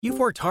You've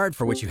worked hard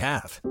for what you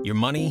have. Your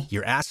money,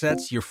 your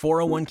assets, your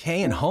 401k,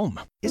 and home.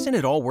 Isn't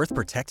it all worth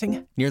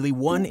protecting? Nearly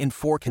 1 in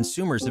 4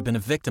 consumers have been a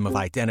victim of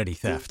identity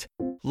theft.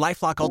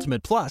 LifeLock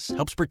Ultimate Plus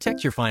helps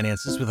protect your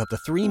finances with up to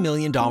 $3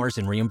 million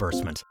in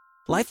reimbursement.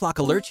 LifeLock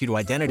alerts you to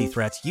identity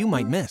threats you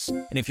might miss.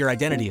 And if your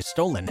identity is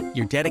stolen,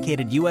 your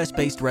dedicated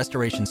U.S.-based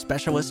restoration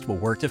specialist will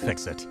work to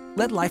fix it.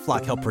 Let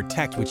LifeLock help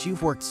protect what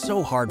you've worked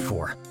so hard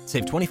for.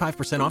 Save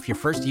 25% off your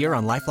first year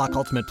on LifeLock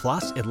Ultimate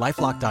Plus at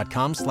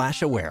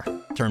LifeLock.com/aware.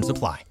 Terms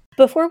apply.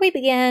 Before we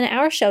begin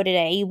our show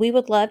today, we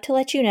would love to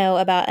let you know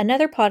about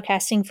another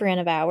podcasting friend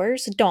of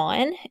ours,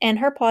 Dawn, and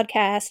her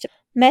podcast,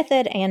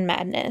 Method and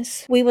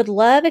Madness. We would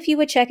love if you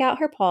would check out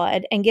her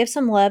pod and give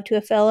some love to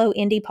a fellow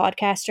indie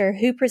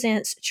podcaster who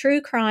presents true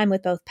crime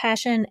with both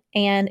passion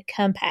and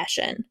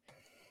compassion.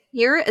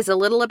 Here is a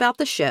little about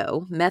the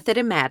show, Method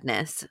and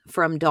Madness,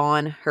 from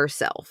Dawn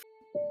herself.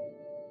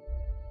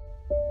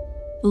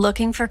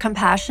 Looking for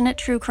compassionate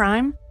true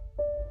crime?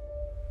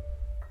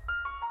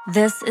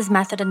 This is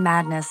Method and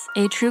Madness,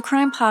 a true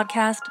crime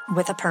podcast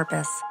with a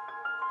purpose.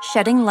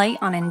 Shedding light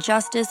on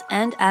injustice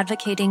and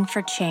advocating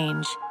for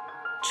change.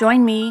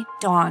 Join me,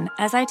 Dawn,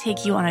 as I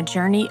take you on a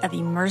journey of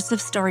immersive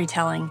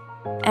storytelling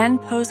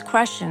and pose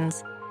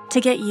questions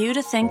to get you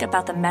to think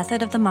about the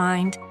method of the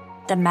mind,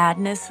 the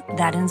madness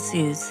that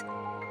ensues.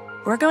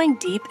 We're going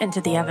deep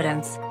into the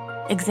evidence,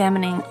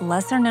 examining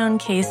lesser-known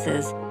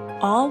cases,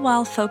 all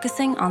while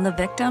focusing on the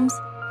victims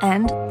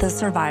and the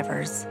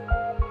survivors.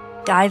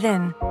 Dive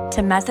in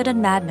to Method and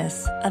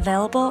Madness,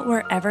 available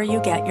wherever you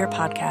get your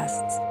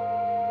podcasts.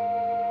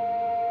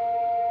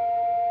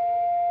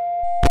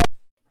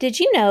 Did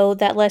you know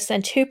that less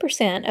than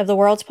 2% of the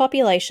world's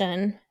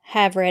population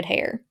have red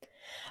hair?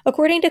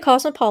 According to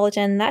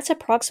Cosmopolitan, that's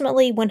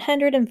approximately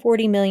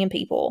 140 million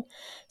people.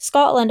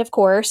 Scotland, of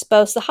course,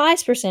 boasts the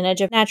highest percentage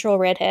of natural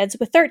redheads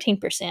with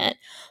 13%,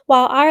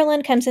 while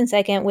Ireland comes in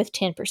second with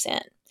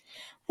 10%.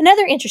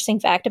 Another interesting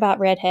fact about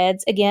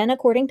redheads, again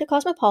according to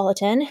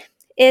Cosmopolitan,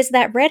 is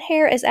that red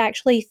hair is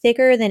actually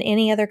thicker than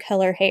any other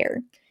color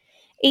hair.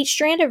 Each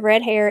strand of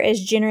red hair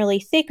is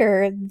generally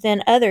thicker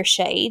than other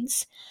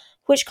shades,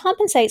 which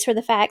compensates for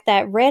the fact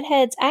that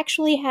redheads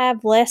actually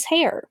have less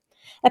hair.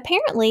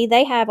 Apparently,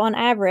 they have on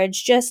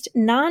average just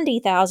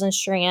 90,000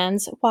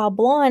 strands, while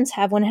blondes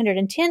have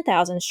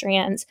 110,000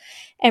 strands,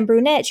 and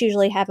brunettes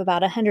usually have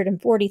about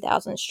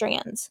 140,000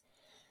 strands.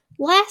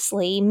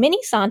 Lastly,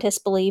 many scientists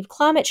believe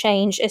climate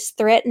change is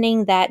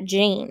threatening that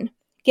gene.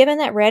 Given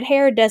that red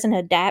hair doesn't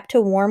adapt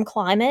to warm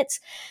climates,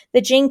 the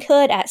gene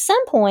could, at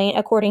some point,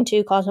 according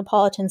to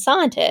Cosmopolitan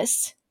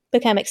scientists,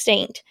 become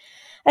extinct.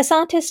 A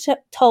scientist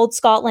told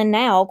Scotland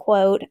Now,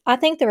 quote, "I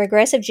think the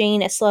regressive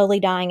gene is slowly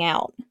dying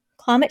out.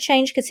 Climate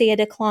change could see a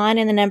decline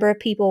in the number of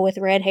people with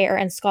red hair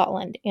in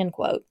Scotland," end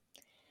quote.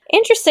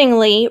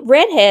 Interestingly,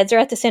 redheads are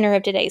at the center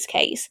of today's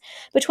case.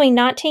 Between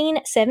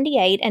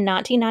 1978 and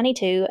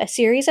 1992, a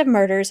series of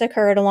murders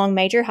occurred along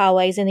major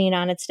highways in the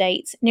United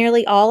States,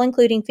 nearly all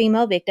including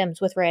female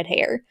victims with red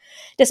hair.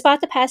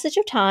 Despite the passage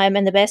of time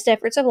and the best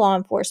efforts of law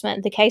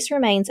enforcement, the case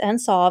remains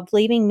unsolved,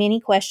 leaving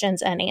many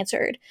questions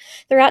unanswered.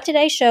 Throughout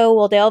today's show,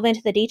 we'll delve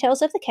into the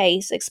details of the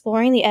case,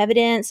 exploring the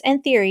evidence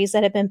and theories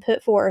that have been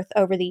put forth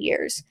over the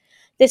years.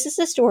 This is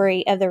the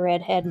story of the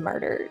Redhead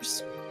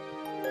murders.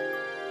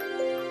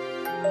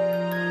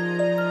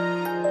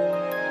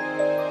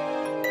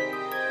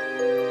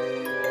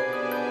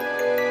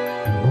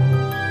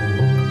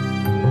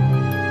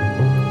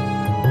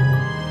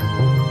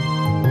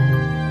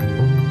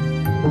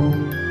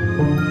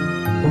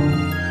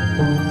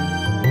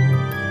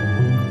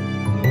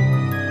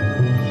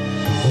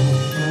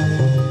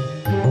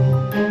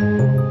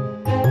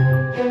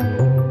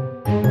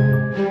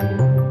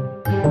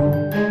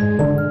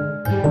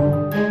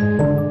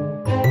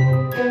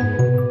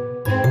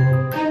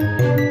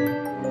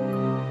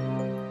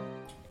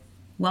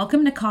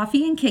 Welcome to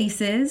Coffee and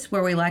Cases,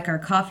 where we like our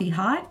coffee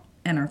hot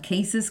and our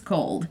cases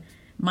cold.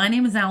 My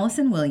name is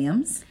Allison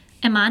Williams.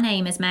 And my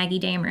name is Maggie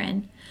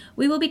Dameron.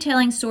 We will be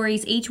telling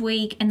stories each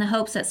week in the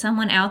hopes that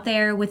someone out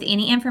there with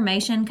any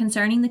information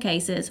concerning the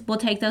cases will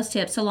take those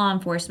tips to law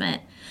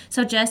enforcement,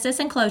 so justice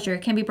and closure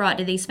can be brought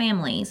to these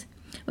families.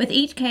 With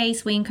each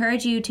case, we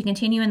encourage you to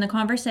continue in the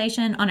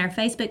conversation on our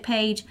Facebook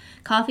page,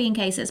 Coffee and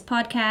Cases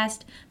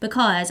Podcast,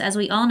 because, as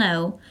we all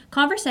know,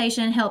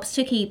 conversation helps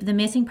to keep the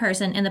missing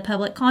person in the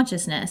public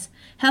consciousness,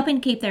 helping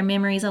to keep their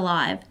memories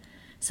alive.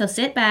 So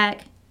sit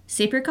back,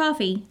 sip your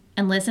coffee,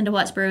 and listen to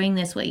what's brewing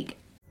this week.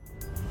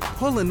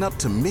 Pulling up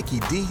to Mickey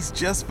D's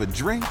just for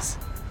drinks?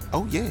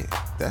 Oh yeah,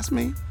 that's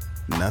me.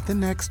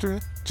 Nothing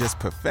extra, just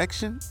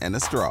perfection and a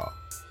straw.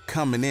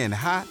 Coming in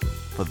hot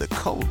for the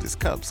coldest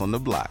cups on the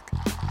block.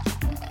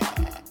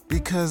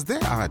 Because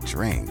there are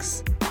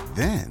drinks.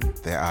 Then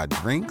there are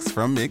drinks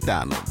from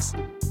McDonald's.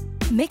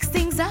 Mix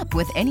things up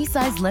with any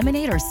size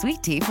lemonade or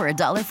sweet tea for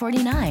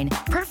 $1.49.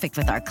 Perfect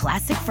with our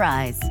classic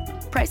fries.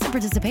 Price and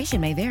participation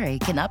may vary.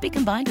 Cannot be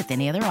combined with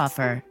any other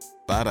offer.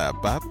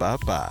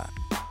 Ba-da-ba-ba-ba.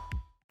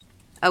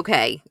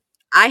 Okay,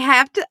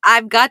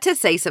 I've got to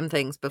say some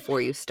things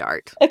before you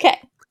start. Okay.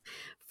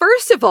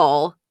 First of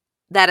all,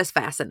 That is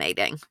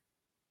fascinating.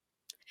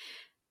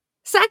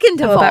 Second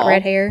of all, about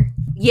red hair?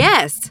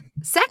 Yes.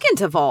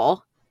 Second of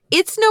all,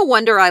 it's no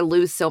wonder I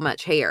lose so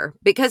much hair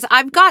because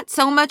I've got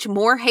so much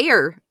more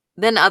hair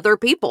than other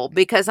people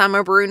because I'm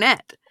a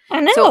brunette.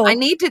 I know. So I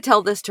need to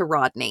tell this to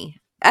Rodney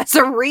as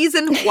a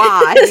reason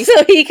why.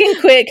 So he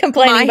can quit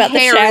complaining about the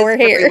shower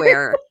hair.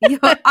 Everywhere.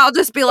 I'll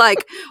just be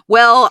like,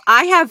 well,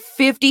 I have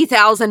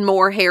 50,000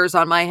 more hairs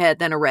on my head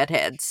than a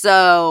redhead.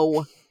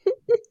 So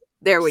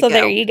there we go. So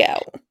there you go.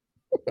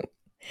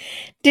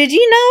 Did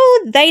you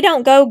know they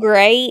don't go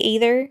gray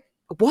either?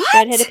 What?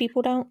 Redheaded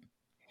people don't?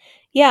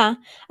 Yeah.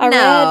 I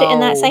read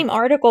in that same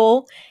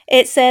article,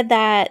 it said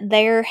that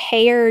their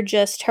hair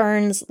just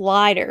turns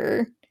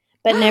lighter,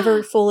 but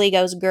never fully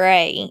goes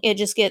gray. It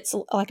just gets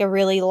like a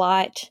really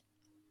light,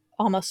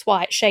 almost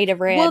white shade of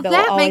red. Well, but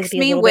that will always makes be a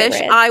me little bit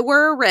wish red. I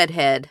were a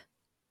redhead.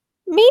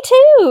 Me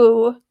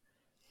too.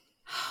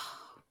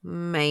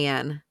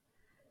 Man.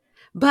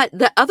 But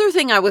the other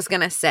thing I was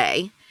going to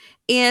say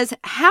is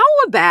how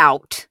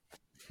about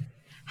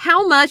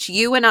how much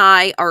you and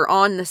I are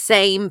on the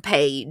same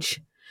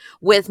page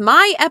with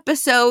my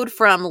episode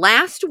from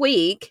last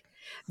week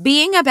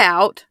being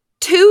about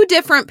two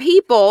different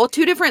people,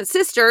 two different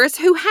sisters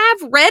who have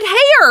red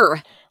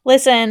hair.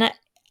 Listen,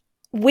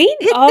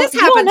 this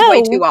happens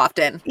way too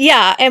often.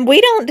 Yeah, and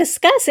we don't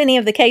discuss any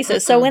of the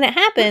cases. So when it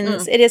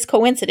happens, it is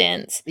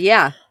coincidence.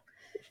 Yeah.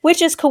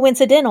 Which is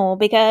coincidental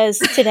because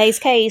today's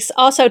case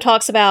also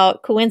talks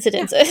about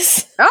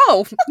coincidences. Yeah.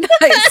 Oh,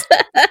 nice.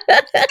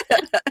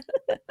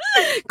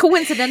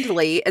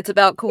 Coincidentally, it's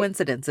about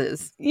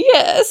coincidences.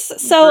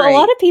 Yes. So a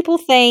lot of people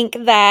think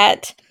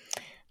that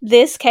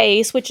this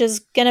case, which is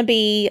going to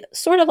be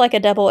sort of like a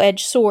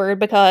double-edged sword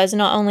because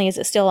not only is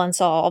it still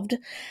unsolved,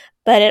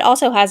 but it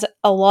also has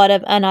a lot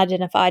of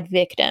unidentified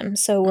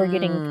victims. So we're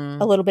getting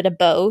a little bit of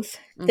both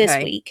this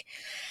week.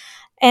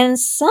 And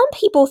some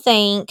people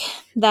think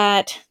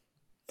that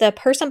the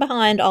person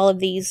behind all of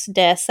these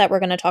deaths that we're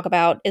going to talk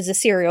about is a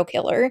serial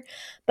killer.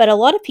 But a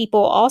lot of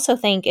people also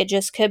think it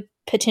just could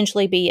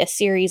potentially be a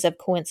series of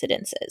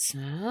coincidences.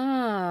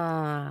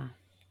 Ah.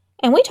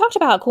 And we talked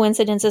about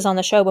coincidences on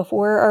the show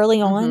before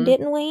early on,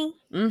 didn't we?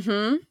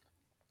 Mm-hmm.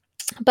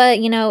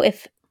 But, you know,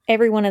 if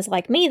everyone is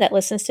like me that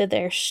listens to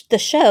the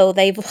show,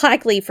 they've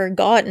likely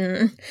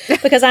forgotten.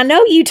 Because I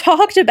know you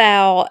talked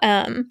about,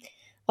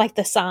 like,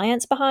 the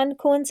science behind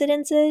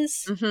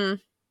coincidences. Mm-hmm.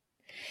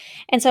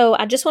 And so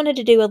I just wanted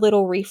to do a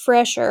little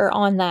refresher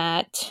on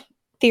that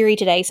theory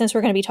today, since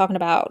we're going to be talking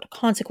about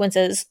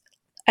consequences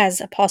as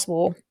a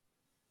possible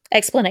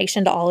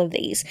explanation to all of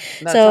these.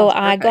 So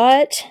I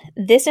got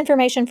this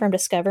information from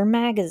Discover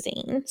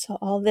Magazine. So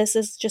all this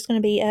is just going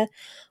to be a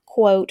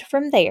quote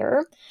from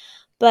there.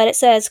 But it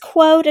says,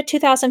 quote, a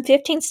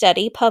 2015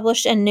 study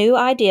published in New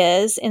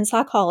Ideas in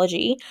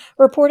Psychology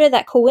reported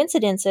that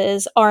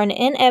coincidences are an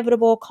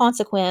inevitable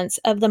consequence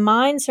of the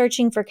mind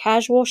searching for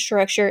causal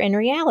structure in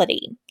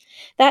reality.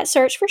 That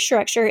search for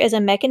structure is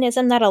a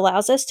mechanism that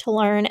allows us to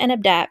learn and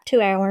adapt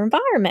to our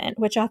environment,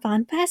 which I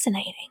find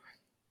fascinating.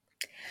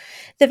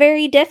 The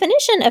very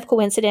definition of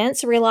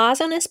coincidence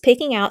relies on us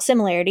picking out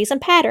similarities and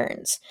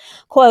patterns.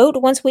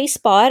 Quote, once we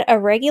spot a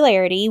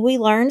regularity, we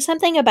learn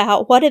something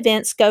about what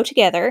events go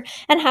together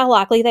and how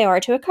likely they are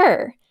to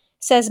occur,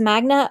 says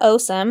Magna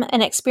Osum,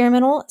 an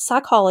experimental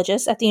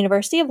psychologist at the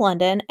University of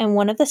London and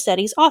one of the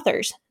study's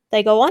authors.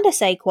 They go on to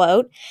say,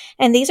 quote,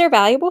 and these are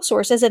valuable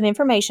sources of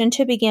information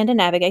to begin to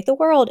navigate the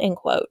world, end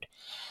quote.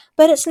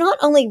 But it's not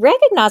only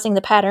recognizing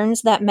the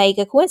patterns that make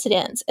a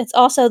coincidence, it's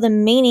also the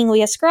meaning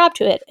we ascribe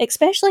to it,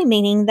 especially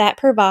meaning that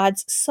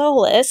provides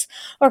solace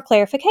or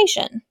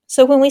clarification.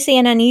 So when we see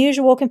an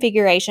unusual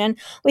configuration,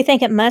 we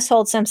think it must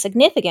hold some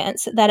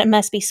significance, that it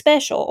must be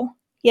special.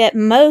 Yet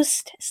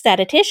most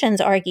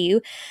statisticians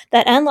argue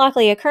that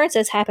unlikely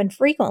occurrences happen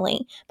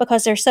frequently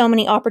because there's so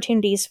many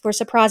opportunities for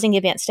surprising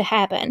events to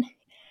happen.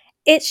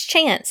 It's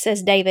chance,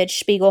 says David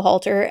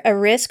Spiegelhalter, a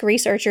risk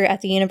researcher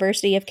at the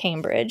University of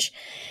Cambridge.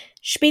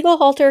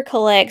 Spiegelhalter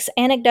collects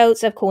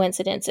anecdotes of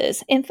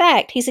coincidences. In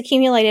fact, he's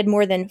accumulated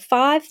more than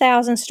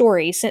 5,000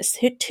 stories since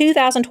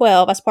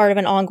 2012 as part of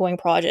an ongoing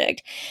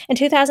project. In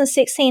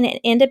 2016, an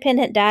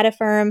independent data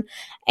firm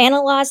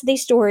analyzed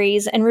these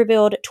stories and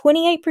revealed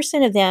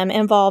 28% of them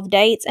involve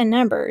dates and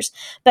numbers.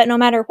 But no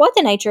matter what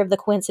the nature of the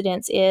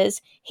coincidence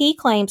is, he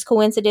claims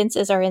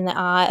coincidences are in the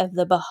eye of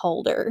the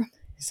beholder.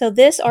 So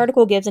this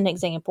article gives an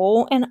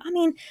example, and I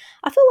mean,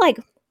 I feel like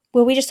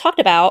what we just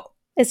talked about,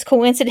 it's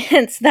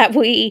coincidence that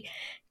we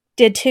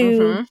did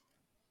 2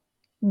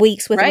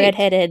 weeks with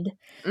redheaded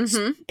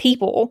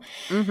people.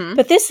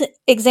 But this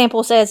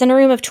example says, in a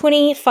room of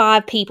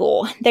 25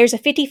 people, there's a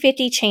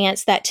 50-50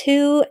 chance that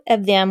 2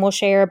 of them will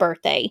share a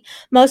birthday.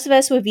 Most of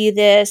us would view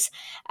this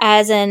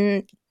as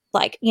a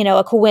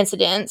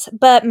coincidence,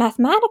 but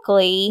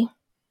mathematically,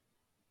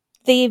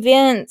 the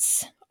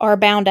events are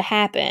bound to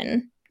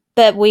happen,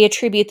 but we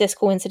attribute this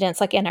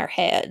coincidence like in our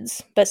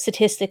heads. But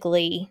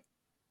statistically,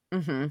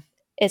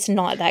 it's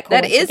not that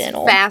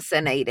coincidental. That is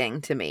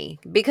fascinating to me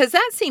because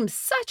that seems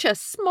such a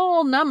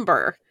small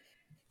number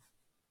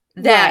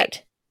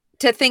that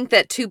to think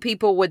that two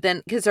people would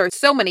then, because there are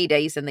so many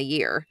days in the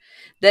year,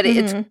 that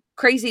it's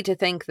crazy to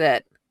think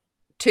that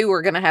two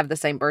are going to have the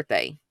same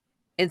birthday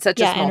in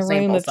such a small in a room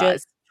sample of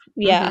size.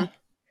 Yeah.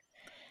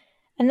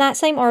 And that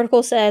same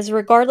article says,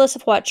 regardless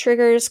of what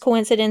triggers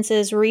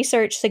coincidences,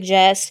 research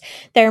suggests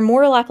they're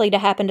more likely to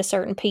happen to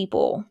certain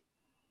people.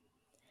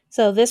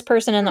 So this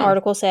person in the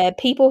article said,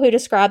 people who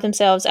describe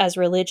themselves as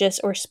religious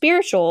or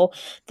spiritual,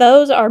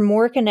 those are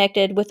more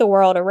connected with the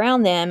world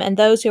around them, and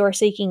those who are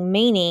seeking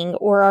meaning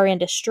or are in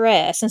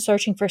distress and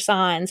searching for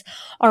signs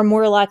are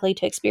more likely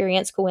to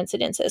experience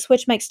coincidences,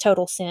 which makes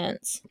total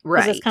sense.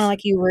 Because it's kind of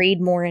like you read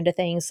more into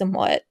things than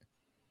what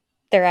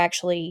they're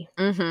actually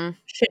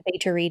should be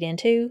to read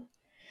into.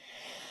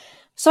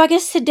 So I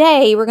guess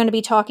today we're going to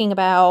be talking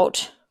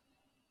about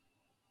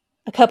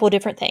a couple of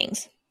different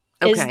things.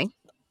 Okay. Is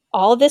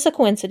all of this a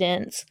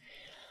coincidence?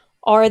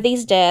 Are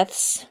these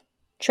deaths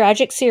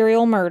tragic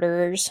serial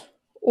murders,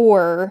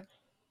 or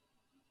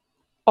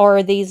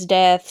are these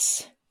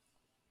deaths,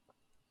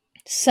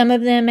 some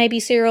of them may be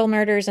serial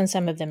murders and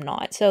some of them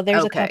not? So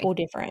there's a couple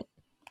different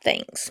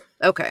things.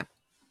 Okay.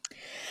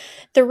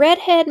 The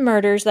Redhead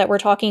murders that we're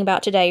talking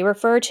about today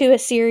refer to a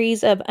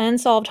series of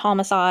unsolved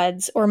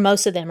homicides, or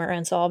most of them are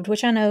unsolved,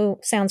 which I know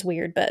sounds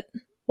weird, but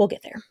we'll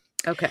get there.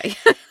 Okay.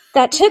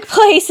 That took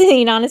place in the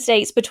United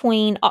States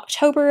between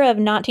October of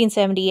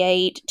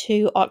 1978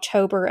 to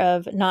October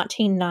of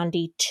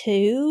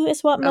 1992,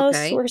 is what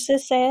most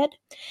sources said.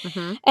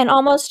 And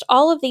almost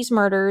all of these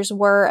murders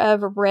were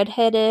of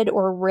redheaded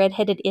or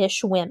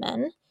redheaded-ish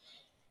women.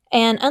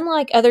 And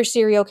unlike other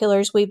serial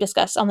killers we've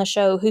discussed on the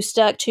show who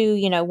stuck to,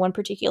 one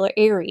particular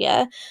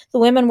area, the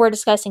women we're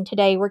discussing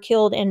today were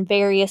killed in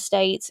various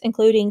states,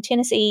 including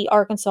Tennessee,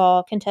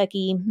 Arkansas,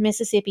 Kentucky,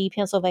 Mississippi,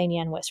 Pennsylvania,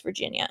 and West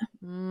Virginia.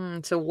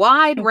 It's a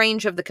wide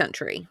range of the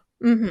country.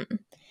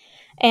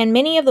 And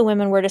many of the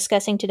women we're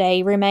discussing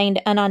today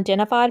remained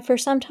unidentified for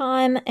some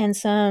time, and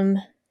some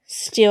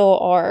still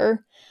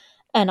are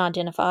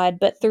unidentified,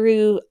 but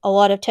through a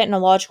lot of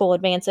technological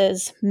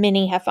advances,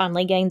 many have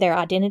finally gained their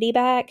identity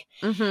back.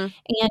 And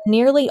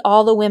nearly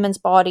all the women's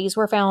bodies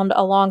were found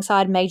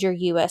alongside major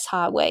U.S.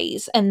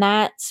 highways, and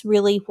that's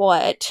really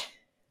what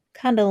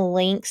kind of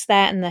links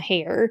that, and the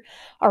hair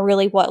are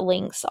really what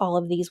links all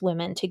of these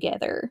women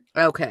together.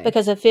 Okay.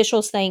 Because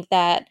officials think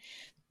that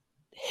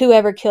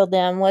whoever killed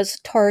them was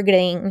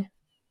targeting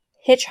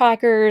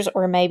hitchhikers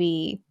or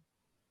maybe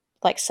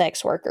like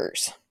sex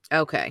workers.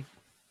 Okay.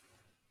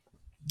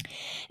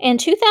 In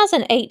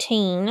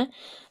 2018,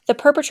 the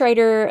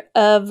perpetrator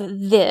of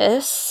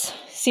this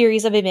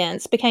series of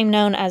events became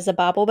known as the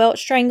Bible Belt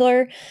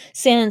Strangler,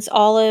 since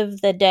all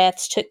of the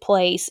deaths took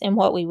place in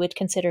what we would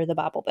consider the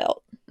Bible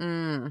Belt.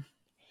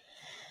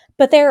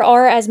 But there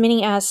are as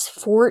many as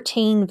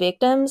 14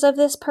 victims of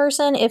this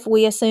person if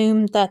we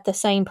assume that the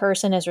same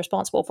person is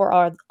responsible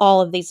for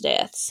all of these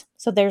deaths.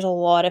 So there's a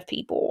lot of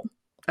people.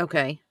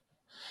 Okay.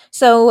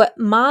 So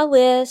my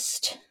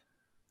list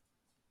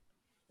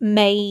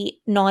may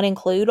not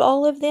include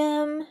all of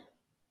them.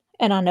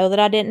 And I know that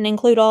I didn't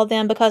include all of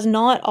them because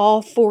not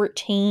all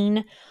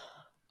 14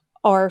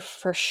 are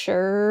for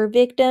sure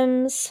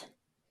victims.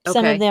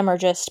 Some of them are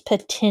just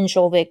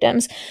potential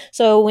victims.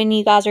 So when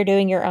you guys are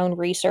doing your own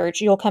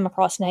research, you'll come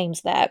across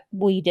names that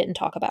we didn't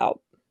talk about.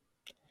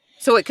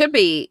 So it could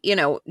be,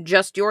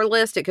 just your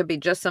list. It could be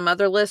just some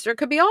other list, or it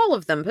could be all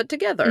of them put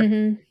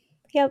together.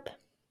 Yep.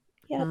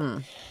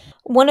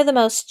 One of the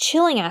most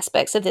chilling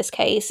aspects of this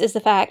case is the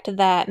fact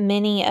that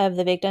many of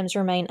the victims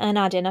remain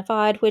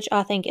unidentified, which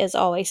I think is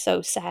always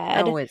so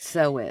sad. Oh, it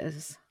so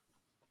is.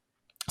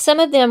 Some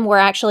of them were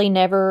actually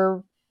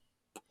never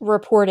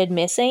reported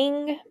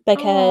missing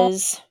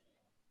because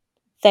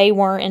they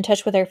weren't in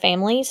touch with their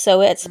families,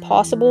 so it's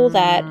possible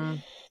that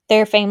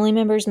their family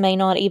members may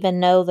not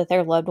even know that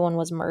their loved one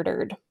was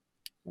murdered.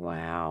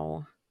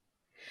 Wow.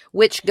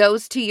 Which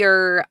goes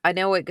to I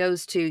know it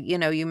goes to,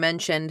 you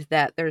mentioned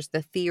that there's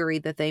the theory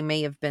that they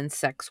may have been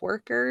sex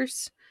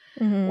workers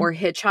or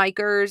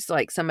hitchhikers,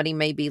 like somebody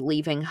may be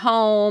leaving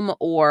home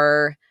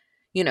or,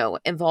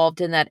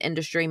 involved in that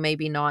industry,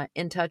 maybe not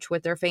in touch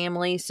with their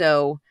family.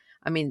 So,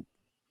 I mean,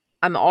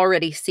 I'm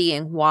already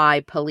seeing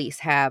why police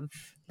have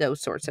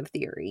those sorts of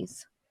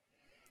theories.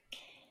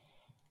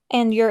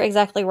 And you're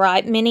exactly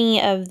right.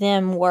 Many of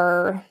them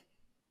were,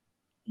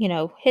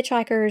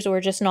 hitchhikers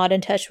or just not in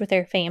touch with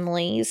their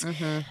families.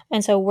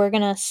 And so we're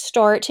going to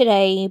start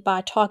today by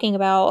talking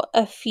about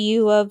a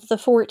few of the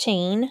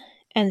 14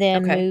 and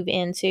then move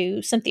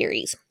into some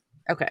theories.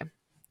 Okay.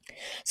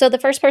 So the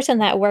first person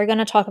that we're going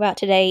to talk about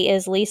today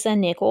is Lisa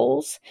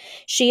Nichols.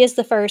 She is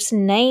the first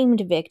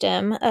named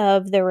victim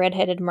of the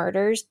redheaded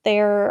murders.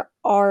 There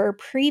are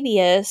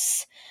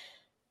previous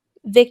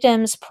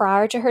victims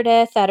prior to her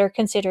death that are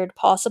considered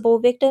possible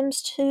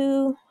victims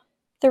to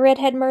the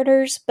redhead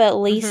murders, but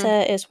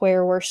Lisa is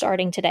where we're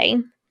starting today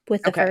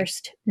with the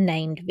first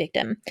named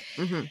victim.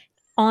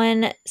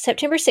 On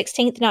September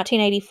 16th,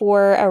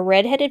 1984, a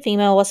redheaded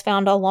female was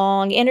found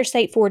along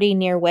Interstate 40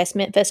 near West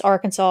Memphis,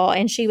 Arkansas,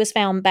 and she was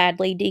found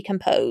badly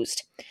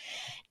decomposed.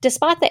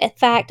 Despite the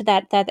fact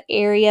that that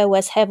area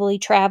was heavily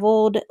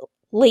traveled,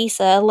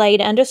 Lisa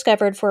laid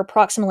undiscovered for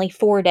approximately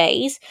 4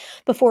 days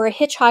before a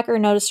hitchhiker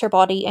noticed her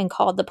body and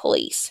called the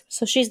police.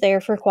 So she's there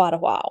for quite a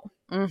while.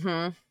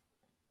 Mm-hmm.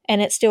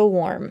 And it's still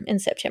warm in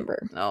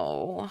September.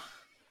 Oh.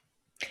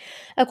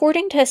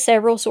 According to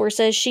several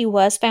sources, she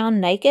was found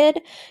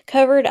naked,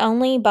 covered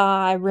only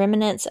by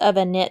remnants of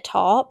a knit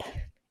top.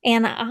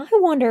 And I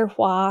wonder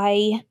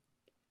why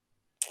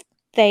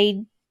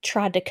they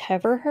tried to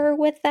cover her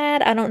with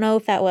that. I don't know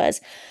if that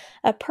was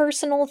a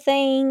personal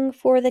thing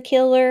for the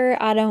killer.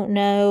 I don't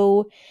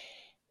know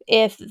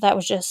if that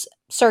was just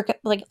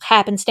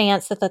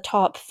happenstance that the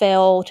top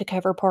fell to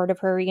cover part of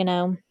her, you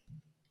know.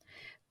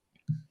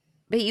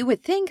 But you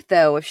would think,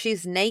 though, if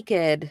she's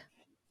naked,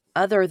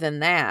 other than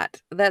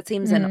that, that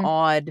seems an Mm.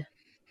 odd.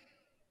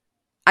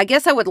 I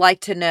guess I would like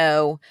to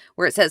know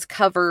where it says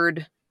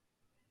covered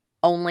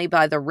only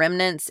by the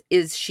remnants.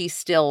 Is she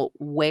still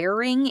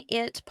wearing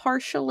it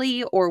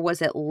partially, or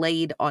was it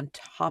laid on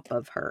top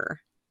of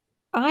her?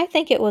 I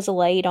think it was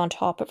laid on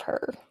top of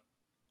her.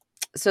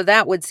 So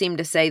that would seem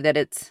to say that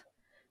it's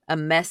a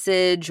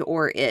message,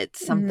 or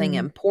it's something Mm.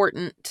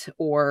 important,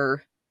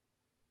 or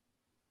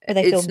Or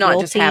they feel it's not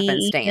just guilty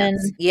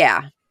happenstance. even.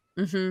 Yeah.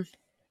 Mm-hmm.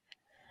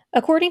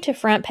 According to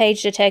front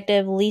page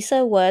detective,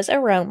 Lisa was a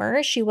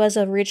roamer. She was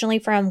originally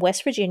from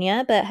West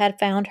Virginia, but had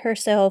found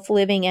herself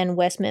living in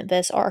West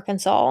Memphis,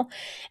 Arkansas.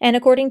 And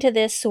according to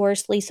this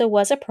source, Lisa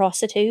was a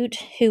prostitute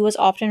who was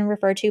often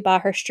referred to by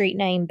her street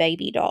name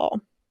Baby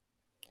Doll.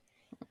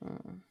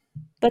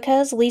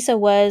 Because Lisa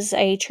was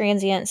a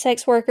transient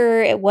sex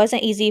worker, it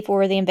wasn't easy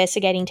for the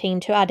investigating team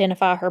to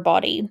identify her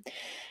body.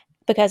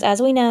 Because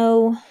as we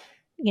know,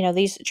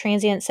 these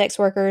transient sex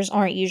workers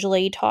aren't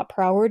usually top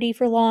priority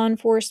for law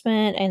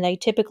enforcement, and they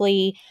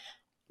typically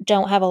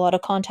don't have a lot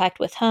of contact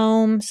with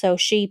home, so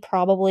she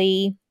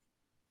probably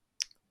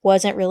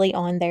wasn't really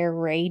on their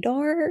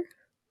radar.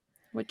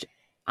 Which,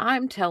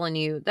 I'm telling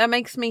you, that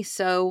makes me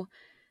so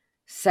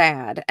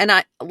sad. And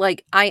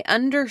I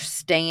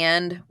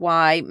understand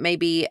why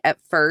maybe at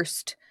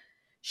first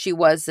she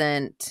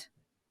wasn't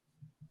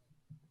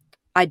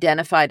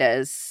identified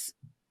as,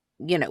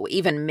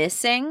 even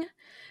missing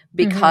Mhm.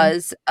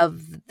 because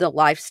of the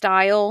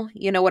lifestyle,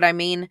 you know what I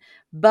mean?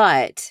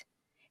 But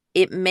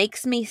it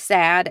makes me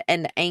sad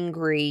and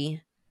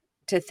angry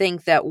to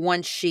think that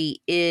once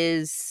she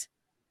is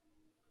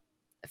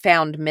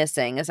found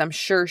missing, as I'm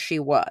sure she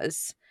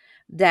was,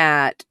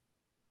 that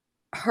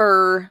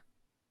her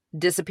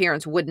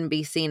disappearance wouldn't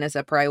be seen as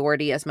a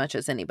priority as much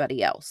as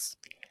anybody else.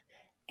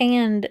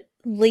 And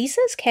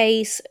Lisa's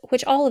case,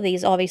 which all of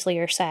these obviously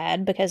are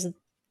sad because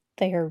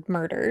they are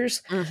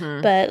murders,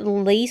 Mm-hmm. but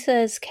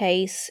Lisa's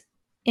case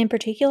in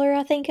particular,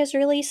 I think, is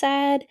really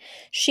sad.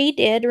 She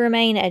did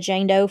remain a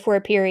Jane Doe for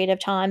a period of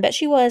time, but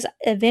she was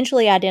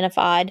eventually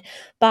identified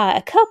by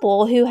a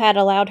couple who had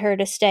allowed her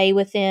to stay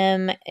with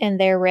them in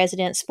their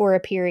residence for a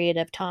period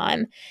of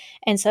time.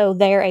 And so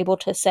they're able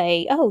to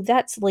say, oh,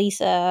 that's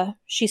Lisa.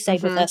 She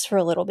stayed with Mm-hmm. us for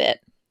a little bit.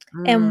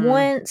 And Mm,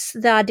 once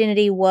the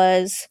identity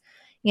was,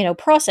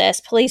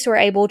 processed, police were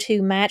able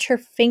to match her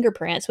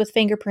fingerprints with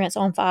fingerprints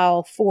on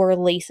file for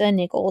Lisa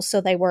Nichols. So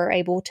they were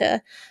able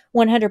to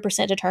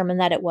 100% determine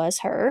that it was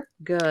her.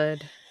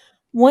 good.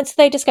 Once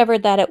they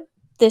discovered that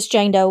this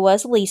Jane Doe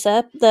was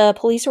Lisa, the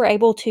police were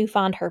able to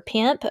find her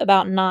pimp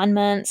about 9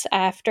 months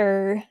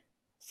after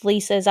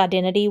Lisa's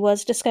identity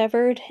was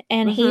discovered,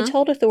 and he Mm-hmm.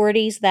 told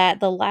authorities that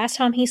the last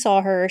time he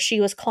saw her, she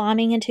was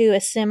climbing into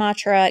a semi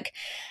truck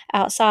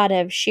outside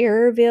of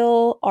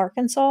Schererville,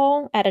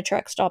 Arkansas, at a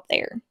truck stop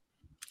there.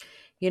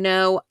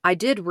 I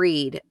did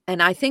read,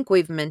 and I think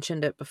we've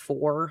mentioned it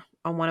before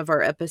on one of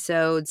our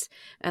episodes,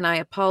 and I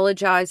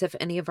apologize if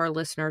any of our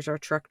listeners are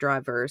truck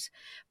drivers,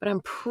 but I'm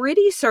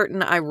pretty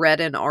certain I read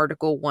an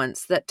article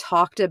once that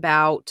talked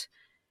about,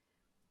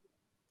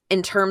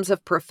 in terms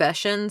of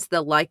professions,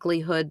 the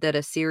likelihood that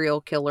a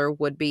serial killer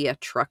would be a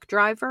truck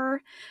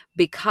driver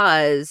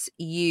because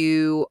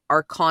you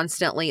are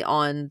constantly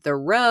on the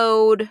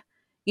road.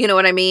 You know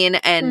what I mean?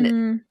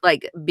 And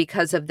Hmm.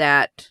 because of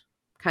that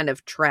kind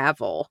of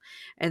travel.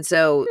 And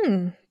so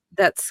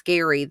that's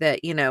scary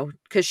that,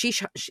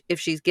 because if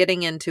she's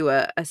getting into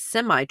a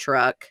semi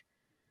truck,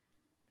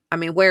 I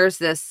mean, where's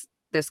this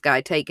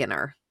guy taking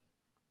her?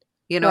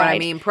 You know what I Right.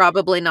 mean?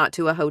 Probably not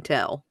to a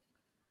hotel.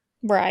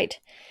 Right.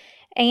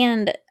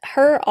 And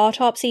her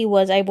autopsy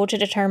was able to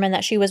determine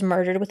that she was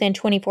murdered within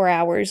 24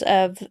 hours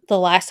of the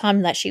last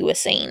time that she was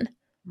seen.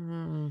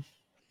 Mm.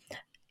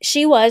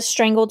 She was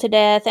strangled to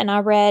death, and I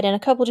read in a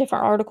couple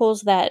different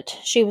articles that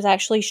she was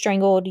actually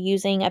strangled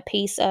using a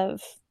piece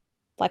of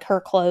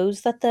her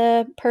clothes that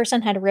the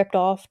person had ripped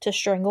off to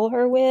strangle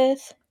her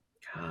with.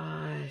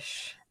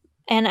 Gosh.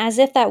 And as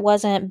if that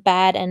wasn't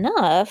bad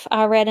enough,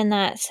 I read in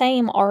that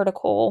same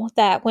article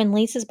that when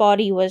Lisa's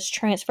body was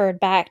transferred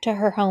back to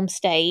her home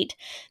state,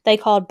 they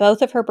called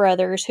both of her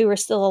brothers, who were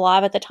still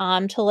alive at the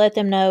time, to let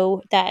them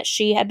know that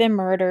she had been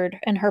murdered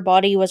and her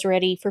body was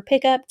ready for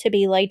pickup to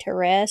be laid to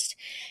rest.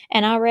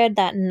 And I read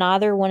that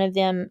neither one of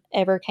them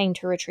ever came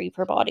to retrieve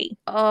her body.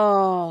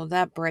 Oh,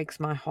 that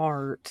breaks my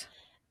heart.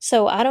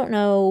 So I don't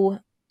know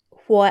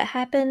what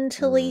happened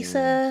to Mm.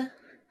 Lisa.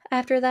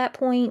 after that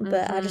point,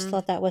 but I just Mm-hmm.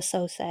 thought that was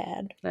so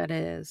sad. That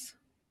is.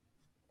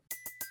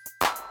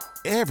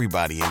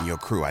 Everybody in your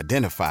crew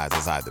identifies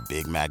as either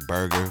Big Mac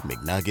Burger,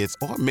 McNuggets,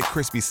 or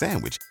McCrispy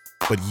Sandwich.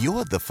 But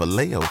you're the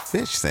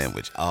Filet-O-Fish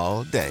Sandwich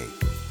all day.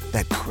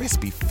 That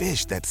crispy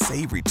fish, that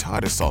savory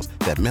tartar sauce,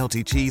 that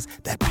melty cheese,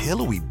 that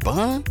pillowy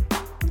bun.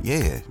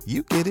 Yeah,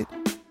 you get it.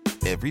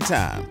 Every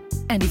time.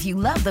 And if you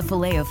love the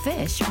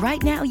Filet-O-Fish,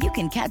 right now you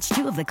can catch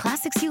 2 of the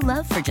classics you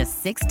love for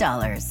just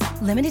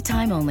 $6. Limited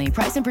time only.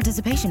 Price and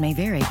participation may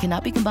vary.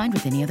 Cannot be combined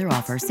with any other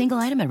offer. Single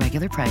item at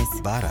regular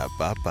price.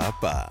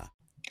 Ba-da-ba-ba-ba.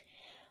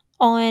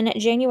 On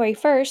January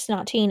 1st,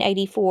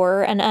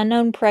 1984, an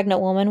unknown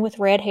pregnant woman with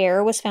red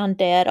hair was found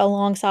dead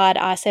alongside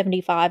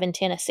I-75 in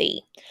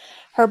Tennessee.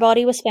 Her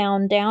body was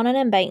found down an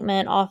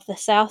embankment off the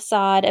south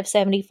side of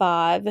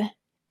 75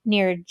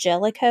 near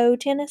Jellicoe, Oh,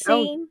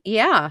 Tennessee.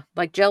 yeah,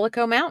 like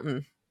Jellicoe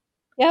Mountain.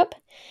 Yep.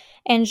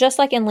 And just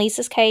like in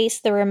Lisa's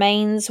case, the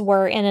remains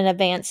were in an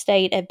advanced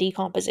state of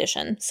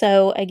decomposition.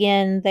 So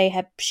again,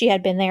 she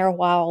had been there a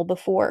while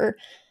before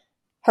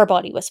her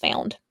body was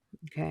found.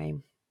 Okay.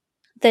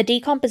 The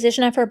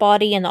decomposition of her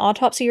body and the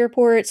autopsy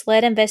reports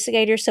led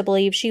investigators to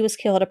believe she was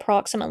killed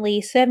approximately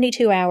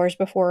 72 hours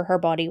before her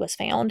body was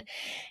found.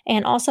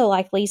 And also,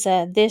 like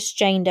Lisa, this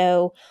Jane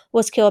Doe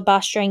was killed by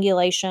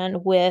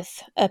strangulation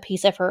with a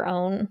piece of her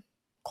own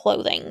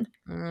clothing.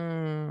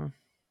 Mm.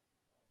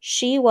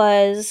 She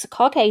was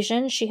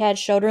Caucasian. She had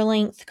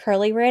shoulder-length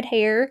curly red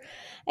hair,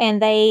 and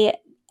they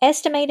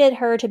estimated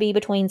her to be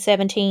between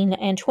 17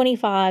 and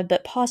 25,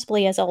 but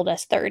possibly as old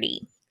as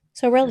 30.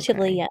 So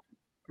relatively Okay. young.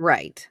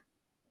 Right.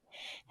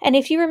 And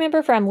if you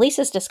remember from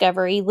Lisa's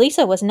discovery,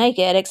 Lisa was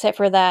naked except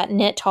for that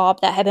knit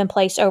top that had been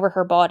placed over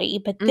her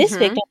body, but this Mm-hmm.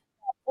 victim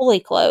was fully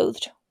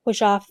clothed,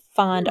 which I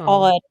find Oh,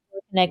 odd for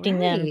connecting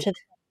them right. to the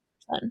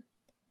person.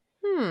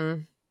 Hmm.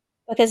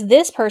 Because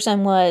this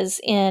person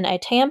was in a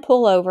tan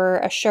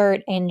pullover, a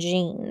shirt, and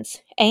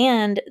jeans,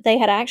 and they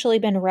had actually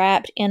been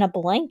wrapped in a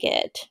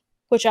blanket,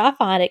 which I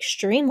find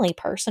extremely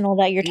personal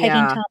that you're taking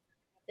Yeah. time to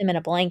wrap them in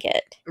a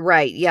blanket.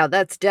 Right. Yeah,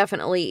 that's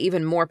definitely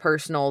even more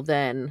personal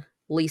than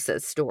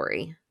Lisa's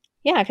story.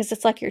 Yeah, because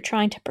it's like you're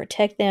trying to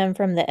protect them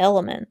from the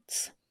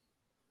elements.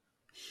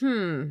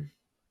 Hmm.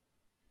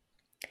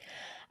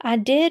 I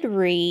did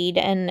read,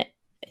 and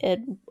it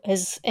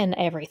is in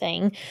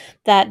everything,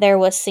 that there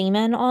was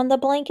semen on the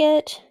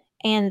blanket,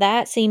 and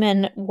that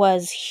semen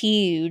was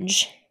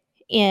huge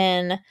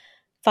in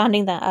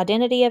finding the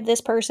identity of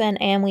this person,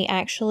 and we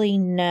actually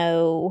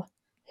know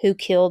who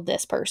killed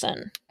this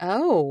person.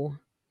 Oh.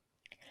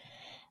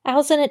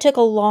 Allison, it took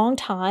a long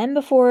time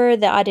before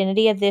the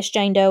identity of this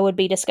Jane Doe would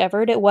be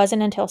discovered. It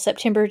wasn't until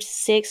September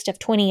 6th of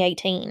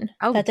 2018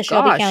 Oh, that the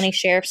Shelby gosh. County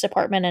Sheriff's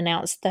Department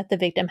announced that the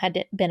victim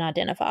had been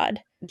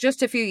identified.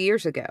 Just a few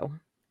years ago.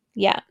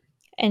 Yeah.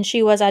 And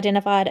she was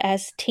identified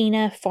as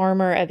Tina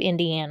Farmer of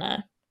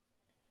Indiana.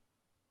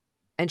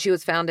 And she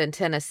was found in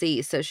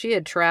Tennessee, so she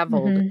had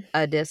traveled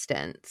a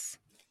distance.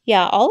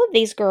 Yeah, all of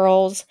these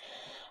girls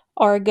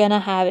are going to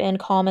have in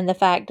common the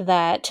fact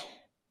that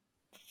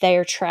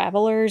they're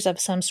travelers of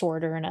some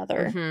sort or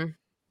another. Mm-hmm.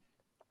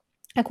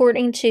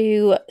 According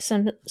to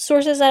some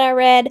sources that I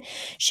read,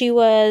 she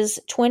was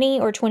 20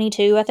 or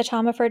 22 at the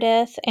time of her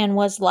death and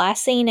was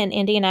last seen in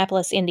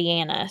Indianapolis,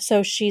 Indiana.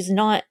 So she's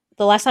not,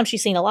 the last time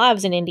she's seen alive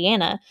was in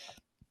Indiana,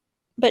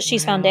 but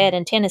she's found Wow. dead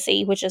in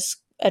Tennessee, which is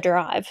a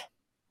drive.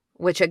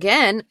 Which,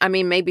 again, I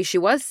mean, maybe she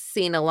was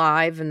seen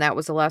alive, and that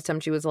was the last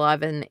time she was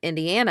alive in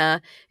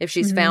Indiana. If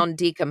she's found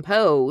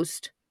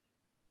decomposed,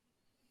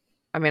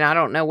 I mean, I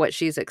don't know what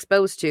she's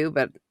exposed to,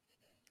 but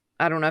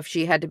I don't know if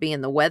she had to be in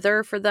the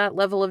weather for that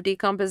level of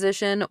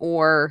decomposition,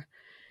 or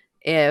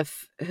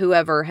if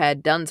whoever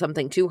had done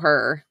something to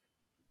her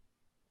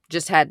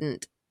just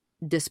hadn't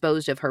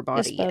disposed of her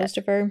body Disposed yet.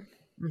 of her.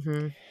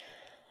 Mm-hmm.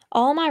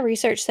 All my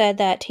research said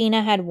that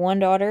Tina had one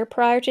daughter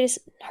prior to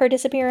her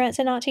disappearance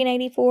in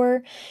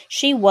 1984.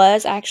 She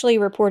was actually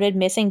reported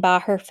missing by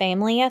her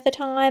family at the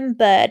time,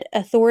 but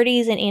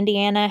authorities in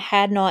Indiana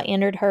had not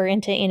entered her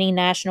into any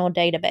national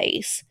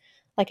database,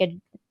 like a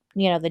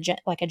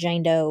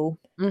Jane Doe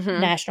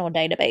Mm-hmm. national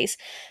database.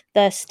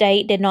 The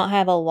state did not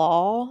have a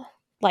law,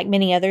 like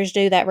many others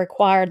do, that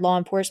required law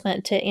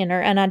enforcement to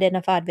enter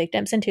unidentified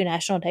victims into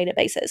national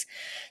databases.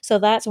 So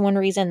that's one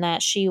reason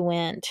that she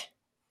went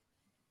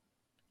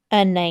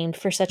unnamed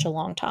for such a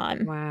long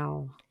time.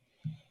 Wow.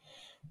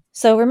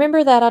 So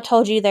remember that I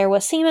told you there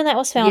was semen that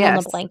was found on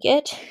the Yes.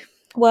 blanket?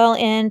 Well,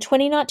 in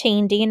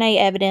 2019, DNA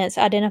evidence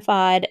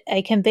identified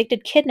a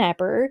convicted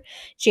kidnapper,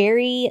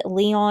 Jerry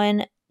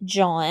Leon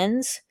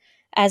Johns,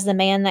 as the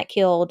man that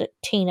killed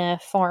Tina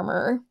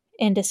Farmer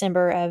in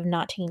December of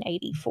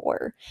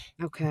 1984.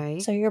 Okay.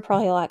 So you're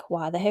probably like,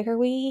 why the heck are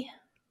we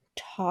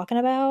talking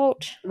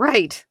about?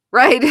 Right.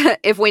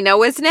 If we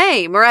know his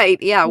name,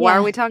 right. Yeah. Why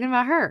are we talking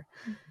about her?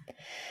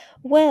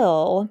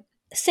 Well,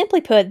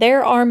 simply put,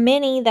 there are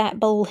many that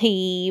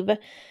believe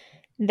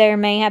there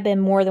may have been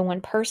more than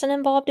one person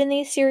involved in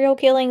these serial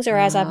killings, or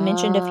as I've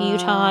mentioned a few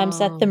times,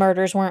 that the Oh.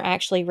 murders weren't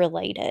actually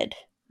related.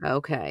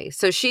 Okay.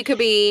 So she could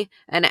be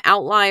an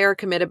outlier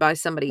committed by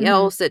somebody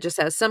else that just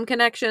has some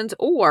connections,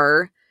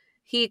 or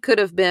he could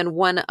have been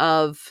one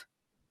of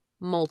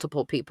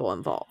multiple people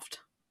involved.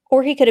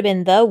 Or he could have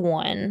been the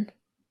one,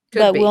 Could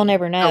but we'll be.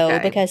 never know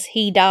Okay. because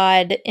he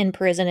died in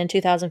prison in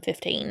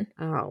 2015.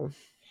 Oh.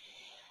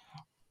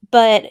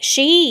 But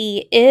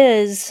she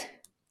is,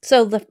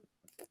 so the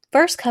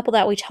first couple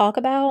that we talk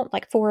about,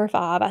 like 4 or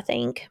 5, I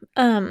think,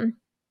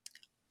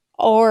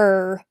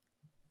 are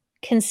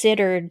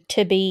considered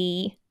to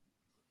be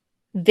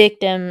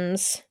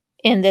victims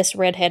in this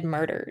Redhead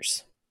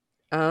murders.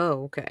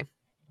 Oh, okay.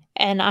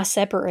 And I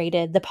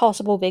separated the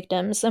possible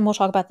victims, and we'll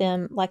talk about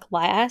them like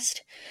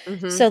last.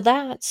 Mm-hmm. So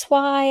that's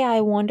why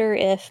I wonder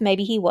if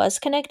maybe he was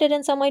connected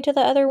in some way to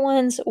the other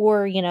ones,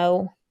 or, you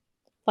know,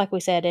 like we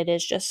said, it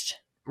is just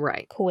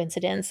Right.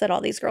 coincidence that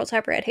all these girls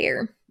have red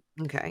hair.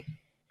 Okay.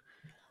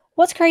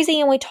 What's crazy,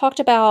 and we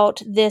talked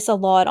about this a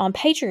lot on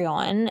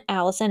Patreon,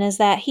 Allison, is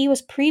that he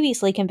was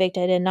previously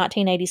convicted in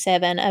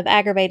 1987 of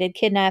aggravated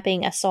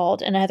kidnapping,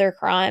 assault, and other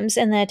crimes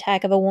in the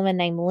attack of a woman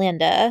named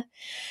Linda,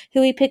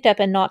 who he picked up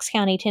in Knox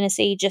County,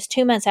 Tennessee, just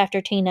 2 months after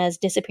Tina's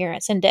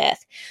disappearance and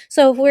death.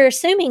 So if we're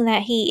assuming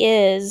that he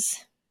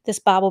is this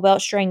Bible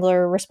Belt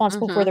strangler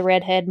responsible for the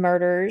Redhead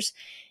murders,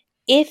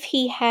 if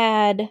he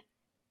had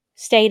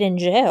stayed in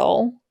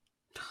jail,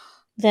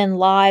 then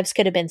lives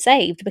could have been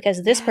saved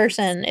because this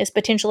person is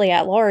potentially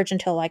at large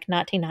until like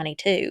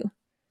 1992.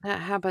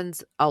 That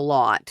happens a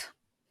lot.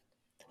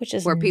 Which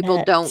is where people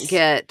nuts. don't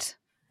get,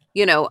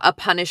 you know, a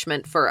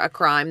punishment for a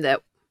crime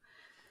that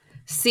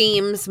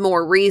seems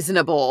more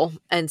reasonable,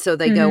 and so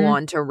they go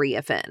on to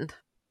reoffend.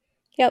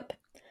 Yep.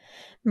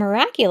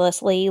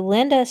 Miraculously,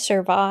 Linda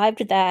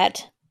survived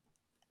that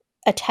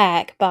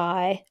attack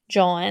by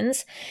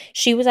Johns.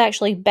 She was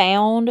actually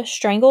bound,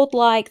 strangled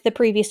like the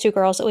previous 2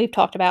 girls that we've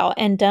talked about,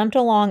 and dumped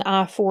along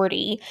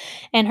I-40.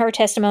 And her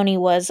testimony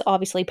was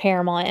obviously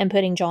paramount in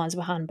putting Johns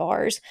behind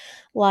bars.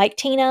 Like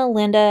Tina,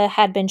 Linda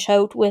had been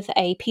choked with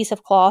a piece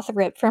of cloth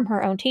ripped from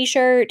her own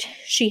t-shirt.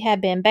 She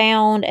had been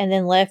bound and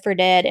then left for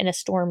dead in a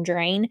storm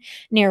drain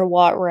near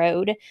Watt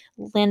Road.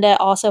 Linda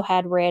also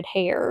had red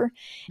hair.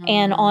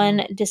 And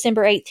on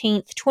December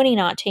 18th,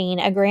 2019,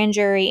 a grand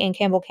jury in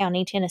Campbell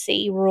County,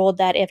 Tennessee, ruled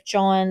that if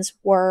Johns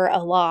were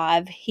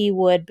alive, he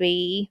would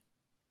be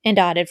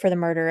indicted for the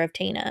murder of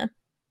Tina.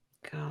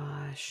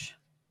 Gosh.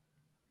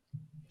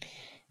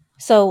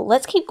 So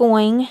let's keep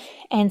going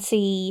and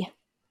see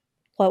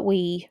what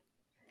we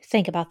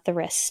think about the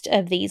rest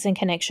of these in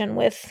connection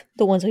with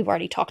the ones we've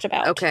already talked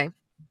about. Okay.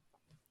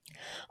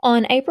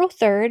 On April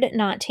 3rd,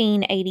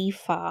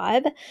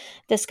 1985,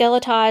 the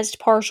skeletized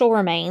partial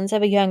remains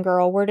of a young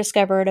girl were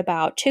discovered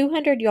about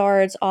 200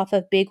 yards off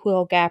of Big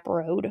Wheel Gap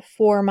Road,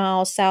 4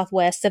 miles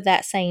southwest of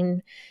that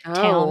same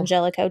town,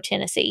 Jellicoe,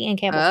 Tennessee, in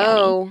Campbell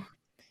County.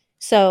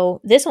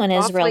 So this one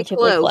is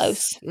relatively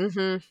close.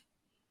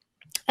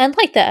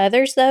 Unlike the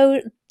others,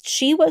 though,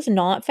 she was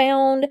not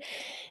found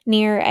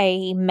near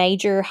a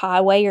major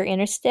highway or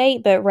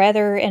interstate, but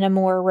rather in a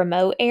more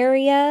remote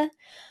area.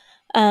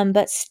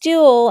 But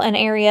still an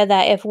area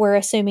that if we're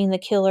assuming the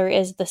killer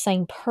is the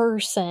same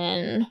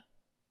person,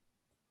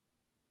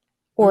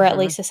 or at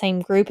least the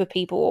same group of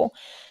people,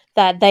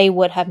 that they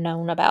would have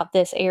known about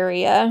this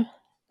area.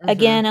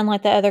 Again,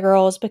 unlike the other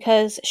girls,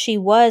 because she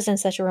was in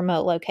such a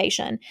remote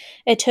location,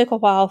 it took a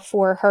while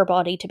for her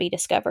body to be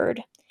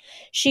discovered.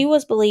 She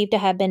was believed to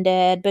have been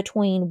dead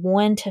between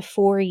 1 to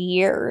 4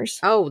 years.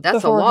 Oh, that's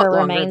before a lot her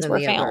longer remains than were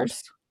the found.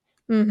 others.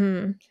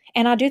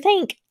 And I do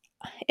think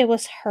it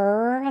was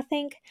her, I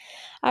think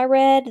I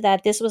read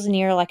that this was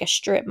near like a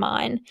strip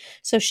mine.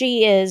 So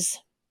she is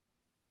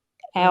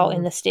out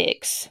in the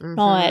sticks,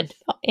 not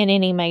in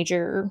any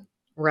major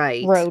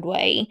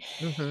roadway.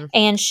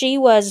 And she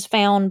was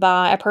found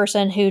by a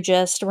person who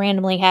just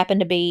randomly happened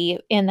to be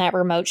in that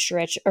remote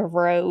stretch of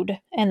road,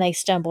 and they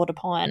stumbled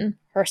upon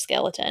her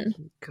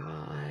skeleton.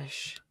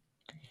 Gosh.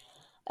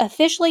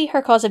 Officially,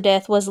 her cause of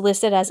death was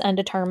listed as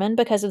undetermined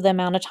because of the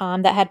amount of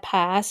time that had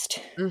passed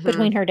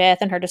between her death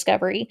and her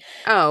discovery.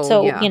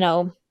 So, you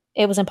know,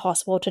 it was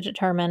impossible to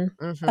determine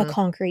a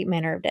concrete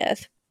manner of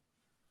death.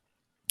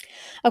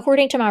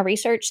 According to my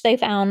research, they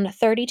found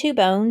 32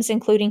 bones,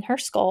 including her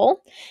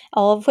skull,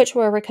 all of which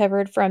were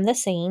recovered from the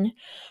scene.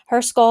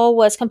 Her skull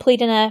was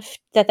complete enough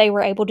that they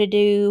were able to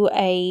do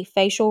a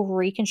facial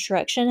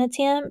reconstruction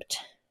attempt.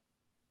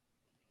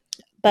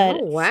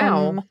 But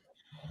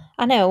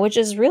I know, which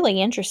is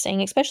really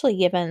interesting, especially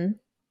given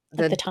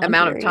the time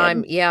amount period. of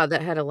time,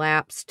 that had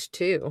elapsed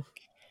too.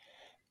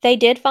 They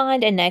did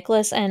find a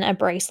necklace and a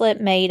bracelet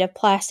made of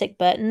plastic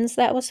buttons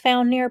that was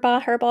found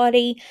nearby her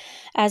body,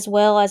 as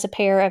well as a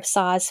pair of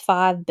size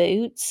 5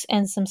 boots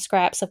and some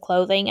scraps of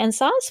clothing. And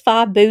size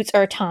 5 boots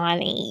are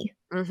tiny.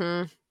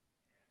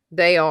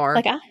 They are.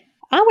 Like,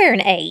 I wear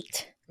an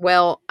 8.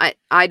 Well,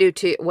 I do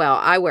too. Well,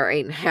 I wear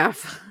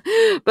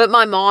 8.5, but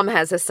my mom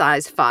has a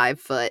size 5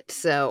 foot,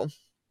 so.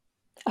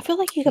 I feel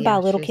like you could buy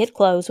little kid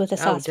clothes with a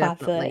size 5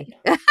 foot.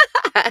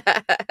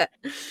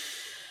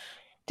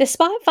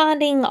 Despite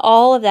finding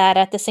all of that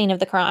at the scene of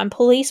the crime,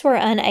 police were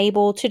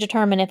unable to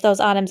determine if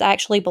those items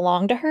actually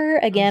belonged to her,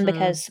 again,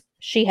 because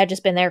she had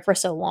just been there for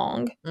so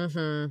long.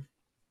 Mm-hmm.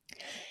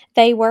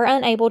 They were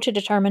unable to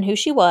determine who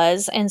she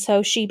was, and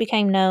so she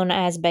became known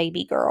as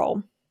Baby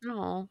Girl.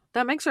 Oh,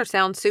 that makes her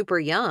sound super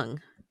young.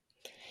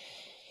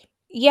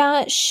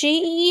 Yeah,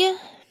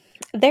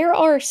 there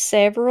are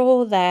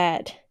several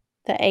that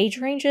the age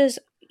ranges,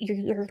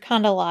 you're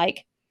kind of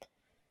like,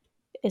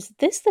 is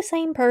this the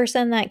same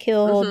person that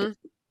killed, Mm-hmm.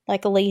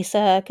 like,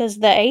 Lisa? Because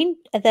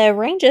the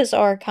ranges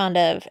are kind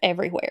of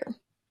everywhere.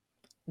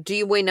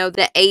 Do we know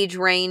the age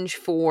range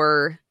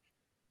for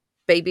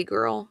Baby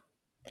Girl?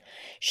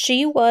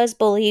 She was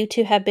believed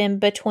to have been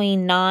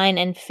between 9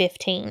 and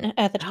 15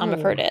 at the time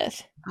of her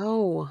death,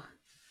 Oh,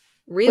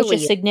 which is really?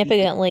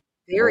 significantly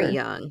Very younger.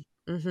 young.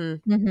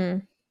 Mm-hmm. Mm-hmm.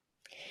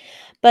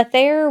 But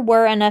there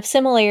were enough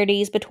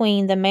similarities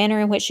between the manner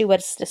in which she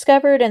was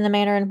discovered and the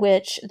manner in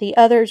which the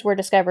others were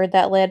discovered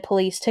that led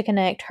police to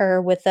connect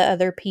her with the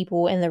other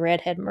people in the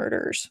Redhead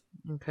murders.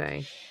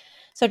 Okay.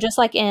 So just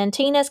like in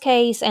Tina's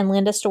case and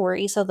Linda's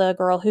story, so the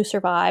girl who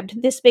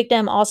survived, this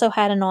victim also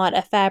had a knot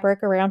of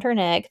fabric around her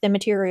neck, the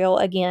material,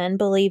 again,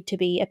 believed to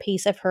be a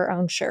piece of her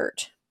own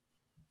shirt.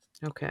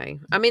 Okay.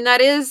 I mean,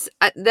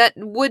 that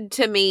would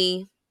to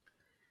me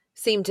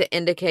seem to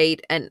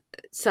indicate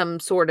some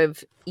sort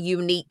of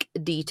unique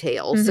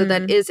detail. So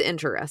that Mm-hmm. is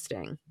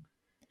interesting.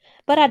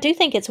 But I do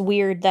think it's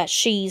weird that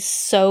she's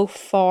so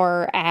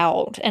far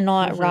out and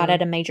not right Mm-hmm.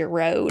 at a major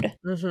road.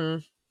 Mm-hmm.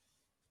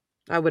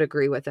 I would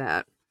agree with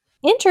that.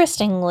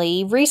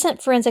 Interestingly,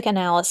 recent forensic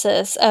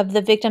analysis of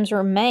the victim's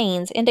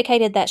remains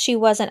indicated that she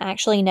wasn't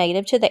actually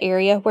native to the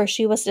area where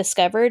she was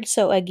discovered.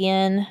 So,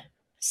 again,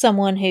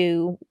 someone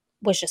who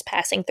was just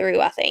passing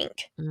through, I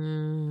think.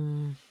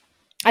 Mm.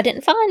 I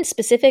didn't find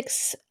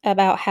specifics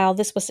about how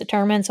this was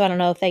determined, so I don't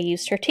know if they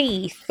used her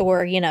teeth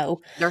or,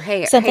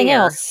 Their something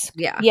hair. else.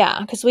 Yeah. Yeah,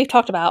 because we've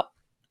talked about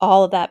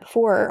all of that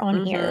before on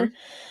Mm-hmm. here.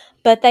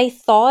 But they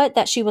thought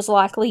that she was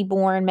likely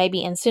born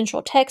maybe in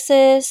Central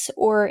Texas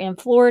or in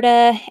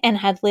Florida and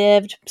had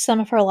lived some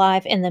of her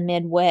life in the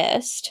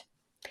Midwest.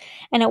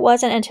 And it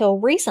wasn't until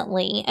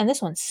recently, and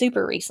this one's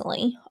super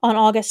recently, on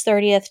August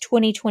 30th,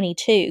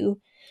 2022,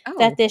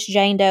 that Oh, this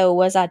Jane Doe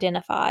was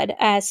identified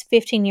as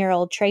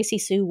 15-year-old Tracy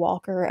Sue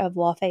Walker of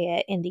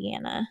Lafayette,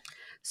 Indiana.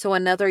 so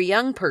another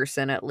young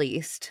person at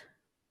least.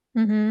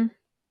 Mm-hmm.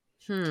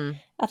 Hmm.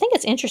 I think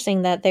it's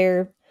interesting that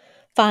they're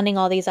finding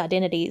all these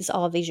identities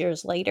all of these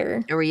years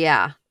later. Oh,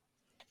 yeah.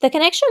 The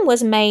connection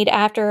was made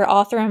after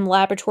Othram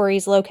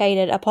Laboratories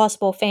located a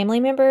possible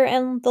family member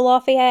in the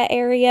Lafayette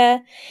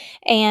area,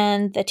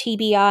 and the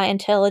TBI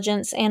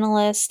intelligence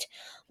analyst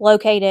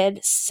located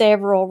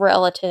several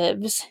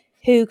relatives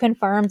who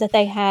confirmed that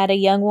they had a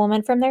young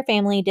woman from their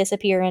family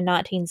disappear in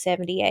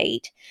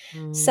 1978.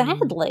 Mm.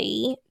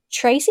 Sadly,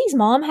 Tracy's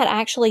mom had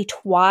actually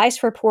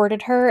twice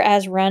reported her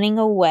as running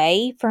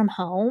away from their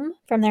home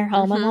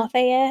in Mm-hmm.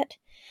 Lafayette,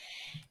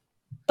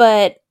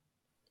 but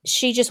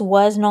she just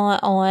was not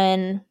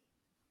on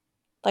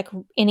like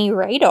any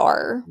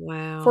radar for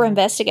Wow.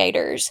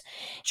 investigators.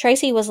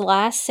 Tracy was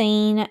last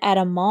seen at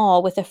a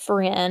mall with a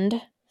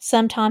friend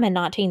sometime in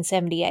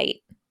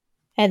 1978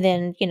 and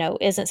then,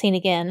 isn't seen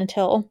again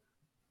until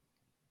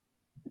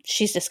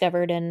she's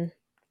discovered in,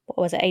 what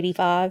was it,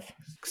 85?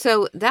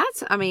 So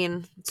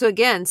so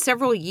again,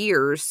 several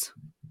years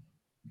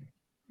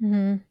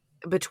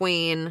Mm-hmm.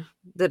 between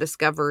the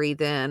discovery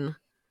then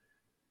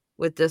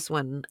with this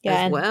one Yeah, as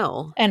and,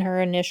 well. and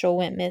her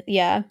initial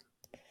yeah.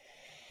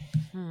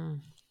 Hmm.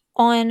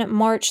 On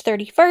March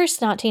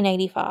 31st,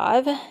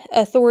 1985,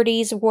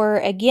 authorities were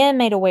again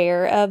made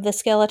aware of the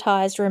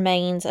skeletized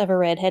remains of a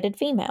redheaded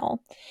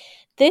female.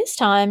 This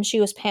time, she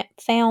was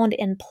found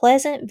in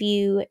Pleasant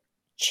View,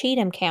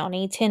 Cheatham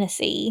County,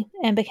 Tennessee,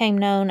 and became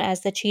known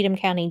as the Cheatham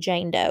County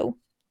Jane Doe.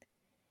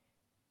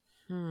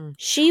 Hmm.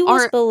 She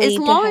was Is believed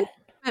to law have.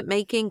 enforcement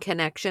making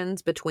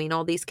connections between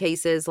all these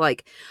cases?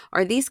 Like,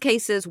 are these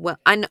cases, well,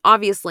 and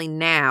obviously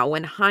now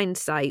in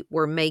hindsight,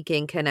 we're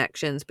making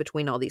connections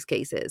between all these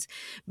cases.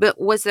 But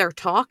was there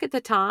talk at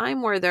the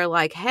time where they're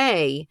like,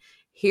 hey,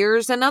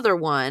 here's another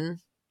one,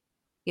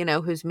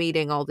 who's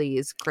meeting all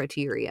these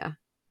criteria?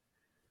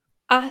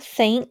 I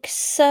think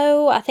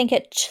so. I think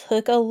it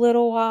took a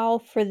little while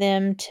for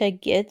them to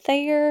get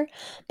there,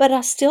 but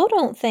I still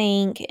don't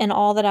think, in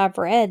all that I've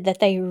read, that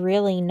they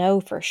really know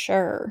for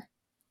sure.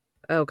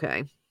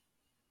 Okay.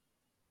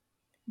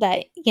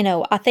 That,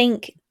 I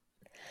think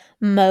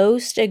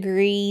most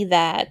agree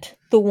that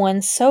the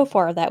ones so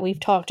far that we've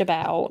talked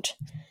about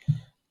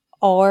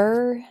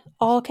are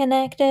all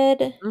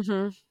connected.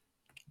 Mm-hmm.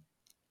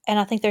 And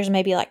I think there's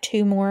maybe like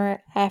two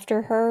more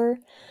after her.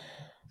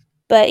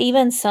 But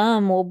even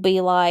some will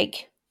be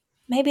like,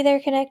 maybe they're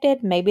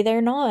connected, maybe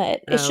they're not.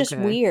 It's just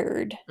Okay.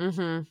 weird.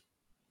 Mm-hmm.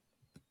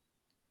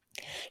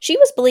 She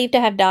was believed to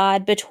have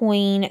died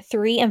between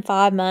 3 and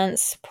 5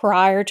 months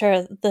prior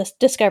to the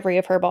discovery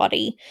of her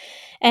body.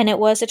 And it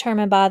was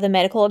determined by the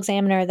medical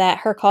examiner that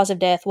her cause of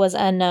death was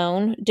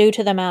unknown due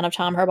to the amount of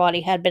time her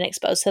body had been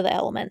exposed to the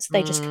elements.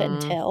 They just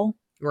couldn't tell.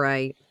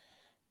 Right.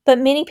 But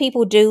many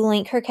people do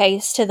link her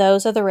case to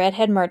those of the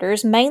Redhead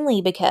murders,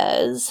 mainly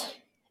because,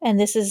 and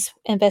this is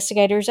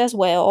investigators as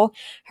well,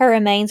 her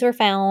remains were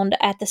found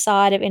at the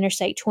side of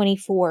Interstate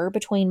 24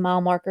 between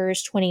mile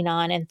markers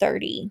 29 and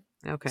 30.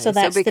 Okay. So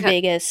that's the because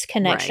biggest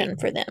connection right.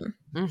 for them.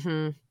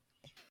 Mm-hmm.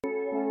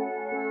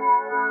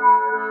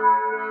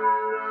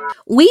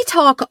 We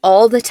talk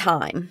all the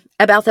time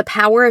about the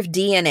power of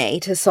DNA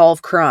to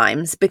solve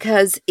crimes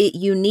because it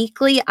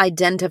uniquely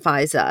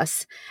identifies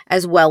us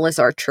as well as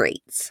our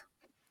traits.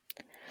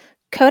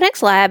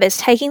 Codex Lab is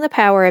taking the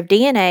power of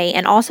DNA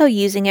and also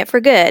using it for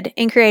good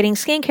in creating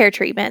skincare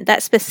treatment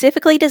that's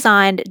specifically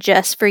designed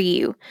just for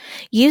you.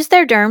 Use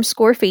their Derm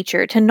Score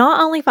feature to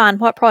not only find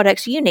what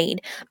products you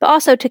need, but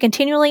also to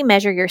continually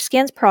measure your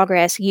skin's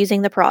progress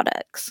using the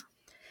products.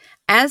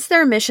 As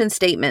their mission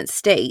statement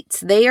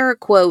states, they are,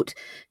 quote,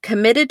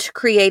 committed to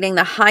creating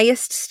the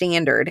highest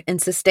standard in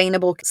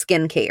sustainable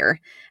skincare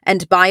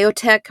and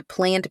biotech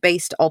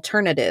plant-based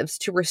alternatives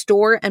to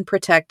restore and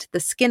protect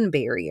the skin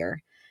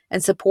barrier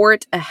and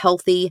support a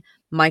healthy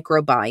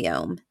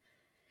microbiome.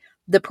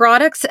 The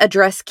products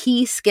address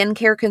key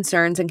skincare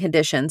concerns and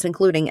conditions,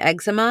 including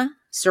eczema,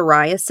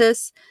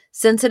 psoriasis,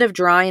 sensitive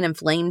dry and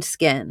inflamed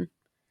skin.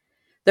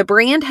 The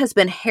brand has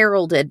been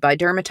heralded by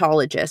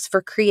dermatologists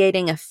for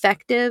creating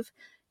effective,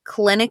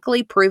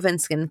 clinically proven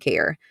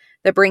skincare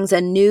that brings a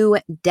new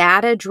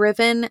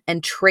data-driven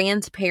and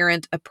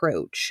transparent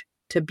approach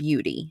to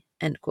beauty,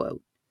 end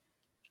quote.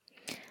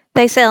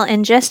 They sell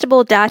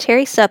ingestible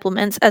dietary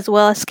supplements as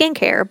well as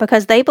skincare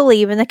because they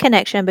believe in the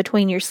connection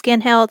between your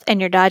skin health and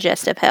your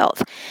digestive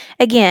health.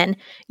 Again,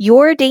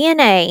 your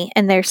DNA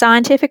and their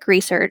scientific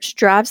research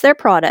drives their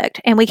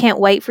product, and we can't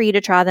wait for you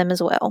to try them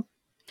as well.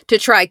 To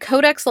try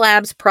Codex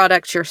Labs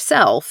products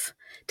yourself,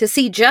 to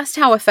see just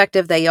how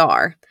effective they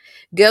are,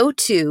 go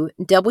to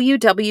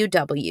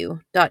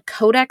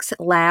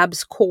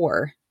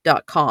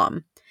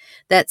www.codexlabscore.com.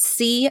 That's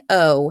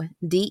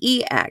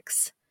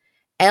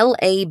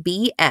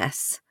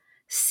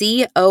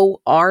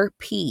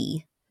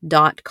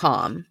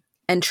CODEXLABSCORP.com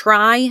and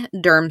try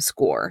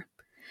DermScore.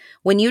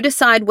 When you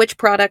decide which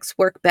products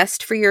work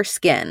best for your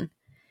skin,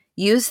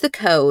 use the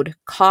code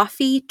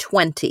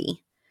COFFEE20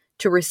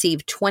 to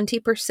receive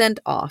 20%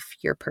 off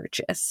your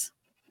purchase.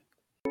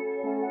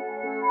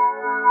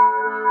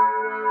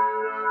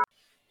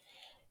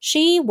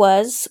 She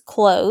was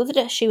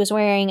clothed. She was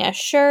wearing a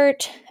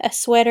shirt, a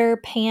sweater,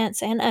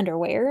 pants, and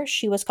underwear.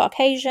 She was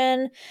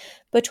Caucasian,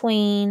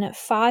 between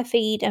 5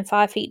 feet and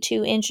 5 feet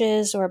 2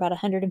 inches, or about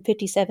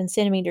 157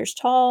 centimeters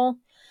tall.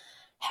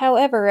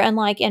 However,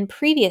 unlike in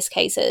previous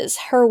cases,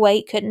 her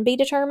weight couldn't be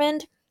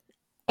determined,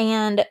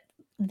 and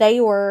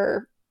they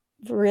were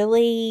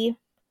really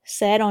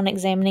set on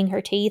examining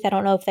her teeth. I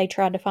don't know if they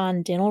tried to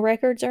find dental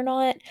records or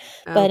not,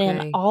 but in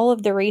Okay. all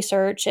of the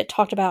research, it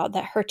talked about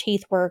that her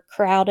teeth were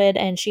crowded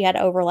and she had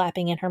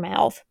overlapping in her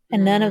mouth,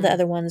 and none of the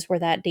other ones were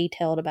that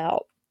detailed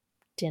about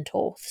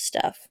dental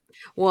stuff.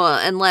 Well,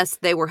 unless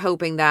they were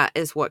hoping that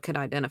is what could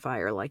identify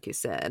her, like you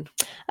said.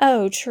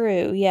 Oh,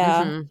 true.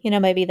 Yeah. Mm-hmm. You know,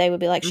 maybe they would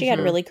be like, she had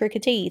Mm-hmm. really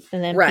crooked teeth,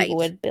 and then Right. people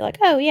would be like,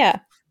 oh, yeah.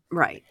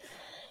 Right.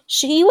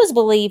 She was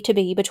believed to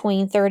be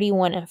between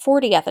 31 and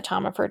 40 at the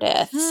time of her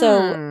death,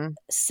 so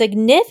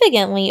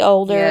significantly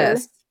older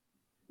Yes,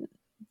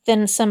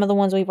 than some of the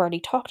ones we've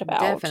already talked about.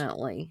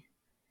 definitely.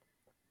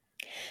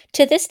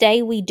 To this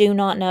day, we do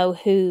not know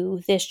who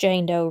this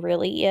Jane Doe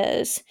really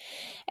is.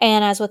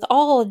 And as with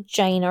all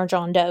Jane or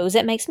John Does,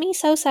 it makes me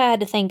so sad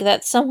to think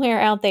that somewhere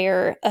out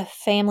there, a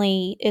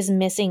family is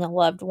missing a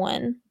loved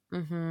one.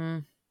 Mm-hmm.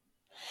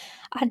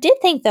 I did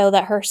think, though,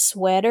 that her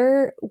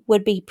sweater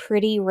would be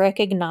pretty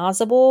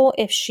recognizable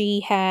if she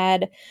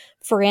had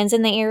friends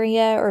in the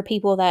area or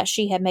people that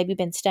she had maybe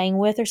been staying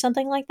with or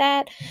something like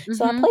that.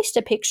 So I Mm-hmm. placed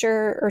a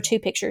picture, or two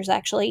pictures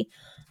actually,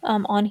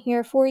 on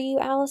here for you,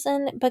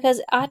 Allison, because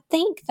I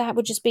think that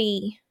would just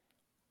be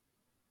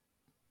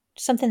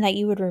something that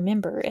you would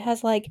remember. It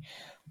has like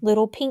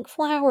little pink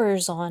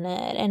flowers on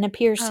it and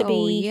appears to Oh,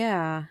 be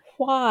yeah.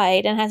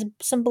 white and has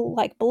some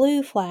like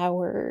blue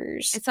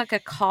flowers. It's like a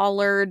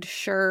collared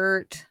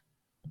shirt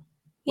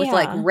with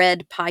like Yeah.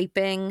 red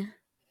piping,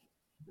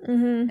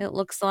 Mm-hmm. it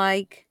looks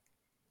like.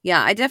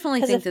 Yeah, I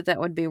definitely 'Cause think if that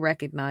would be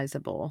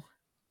recognizable.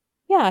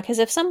 Yeah, because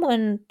if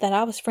someone that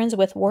I was friends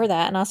with wore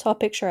that and I saw a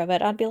picture of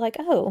it, I'd be like,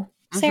 "Oh,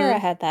 Sarah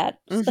Mm-hmm. had that.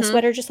 A Mm-hmm.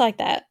 sweater just like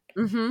that."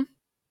 Mm-hmm.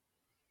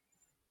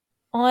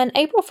 On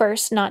April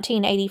 1st,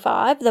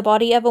 1985, the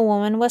body of a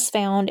woman was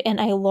found in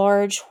a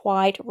large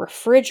white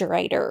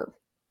refrigerator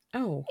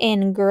Oh,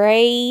 in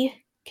Gray,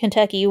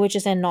 Kentucky, which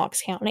is in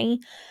Knox County,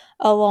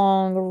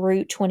 along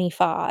Route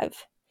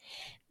 25.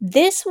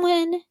 This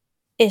one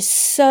is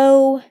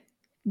so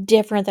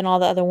different than all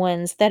the other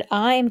ones that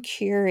I'm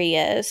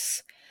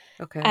curious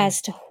okay.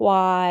 as to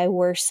why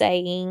we're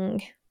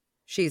saying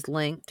She's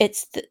linked.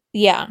 it's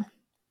yeah.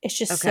 It's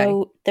just Okay.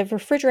 so the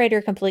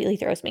refrigerator completely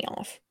throws me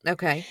off.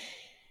 Okay.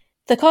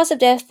 The cause of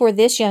death for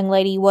this young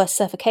lady was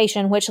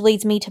suffocation, which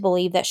leads me to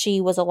believe that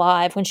she was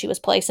alive when she was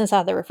placed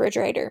inside the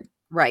refrigerator.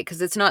 Right,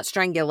 because it's not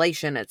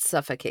strangulation, it's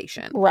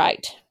suffocation.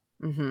 Right.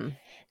 Mm-hmm.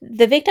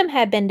 The victim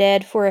had been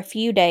dead for a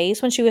few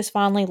days when she was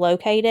finally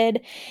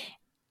located,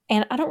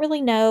 and I don't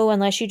really know,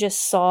 unless you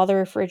just saw the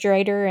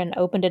refrigerator and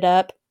opened it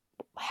up,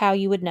 how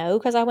you would know,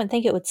 because I wouldn't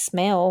think it would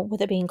smell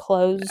with it being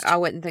closed. I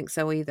wouldn't think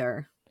so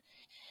either.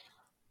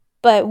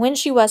 But when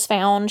she was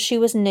found, she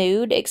was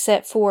nude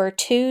except for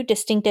 2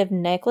 distinctive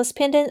necklace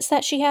pendants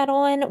that she had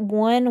on.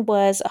 One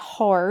was a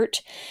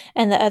heart,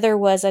 and the other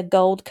was a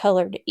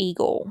gold-colored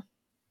eagle.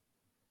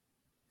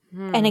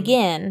 And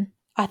again,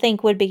 I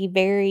think would be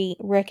very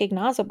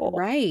recognizable.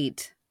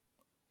 Right.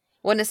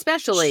 Well, and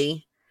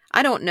especially,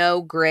 I don't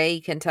know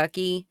Gray,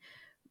 Kentucky,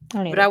 I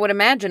don't but I either. would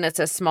imagine it's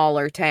a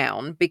smaller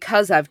town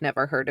because I've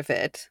never heard of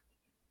it.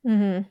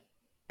 Mm-hmm.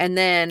 And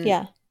then,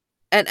 Yeah.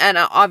 and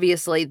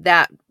obviously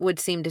that would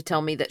seem to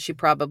tell me that she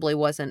probably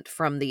wasn't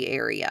from the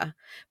area,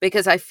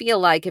 because I feel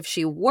like if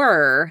she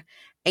were,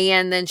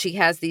 and then she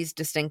has these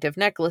distinctive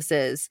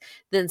necklaces,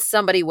 then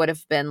somebody would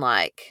have been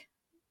like,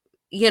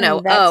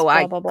 Oh, that's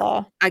blah, blah,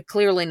 blah. I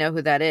clearly know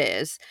who that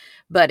is.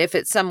 But if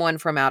it's someone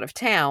from out of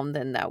town,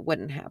 then that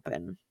wouldn't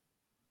happen.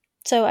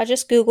 So I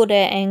just Googled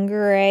it, and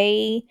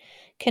Gray,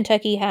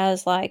 Kentucky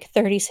has like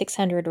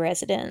 3,600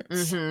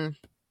 residents.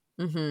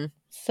 Mm-hmm. Mm-hmm.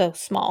 So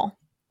small.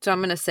 So I'm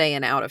going to say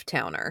an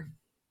out-of-towner.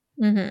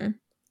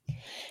 Mm-hmm.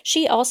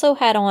 She also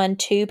had on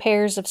 2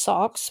 pairs of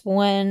socks,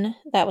 one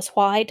that was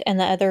white and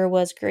the other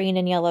was green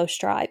and yellow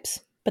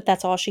stripes, but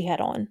that's all she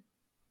had on.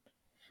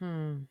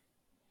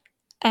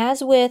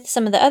 As with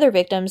some of the other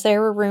victims, there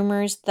were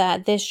rumors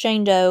that this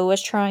Jane Doe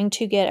was trying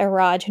to get a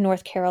ride to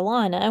North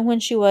Carolina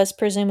when she was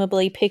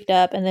presumably picked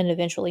up and then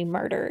eventually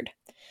murdered.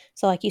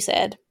 So, like you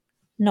said,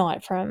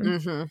 not from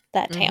Mm-hmm.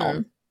 that Mm-hmm.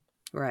 town.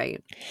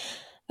 Right.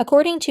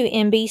 According to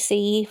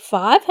NBC,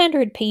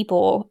 500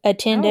 people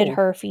attended Oh.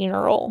 her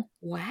funeral.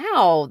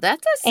 Wow,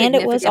 that's a And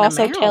it was significant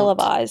also amount.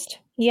 televised.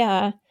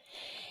 Yeah.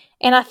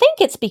 And I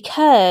think it's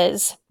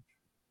because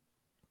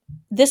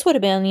this would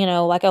have been,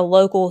 like a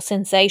local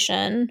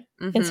sensation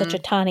in such a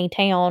Mm-hmm. tiny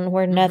town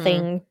where Mm-hmm.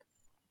 nothing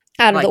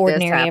out of the Like this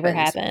ordinary ever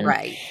happens. happened.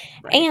 Right.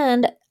 Right.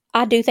 And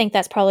I do think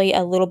that's probably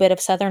a little bit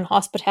of Southern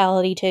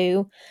hospitality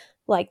too.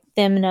 Like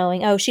them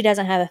knowing, oh, she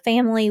doesn't have a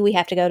family, we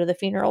have to go to the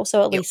funeral,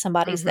 so at Yep. least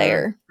somebody's Mm-hmm.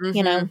 there,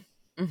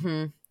 Mm-hmm.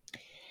 Mm-hmm.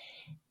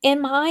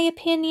 In my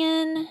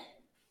opinion,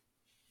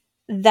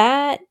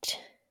 that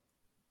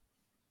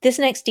this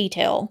next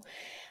detail,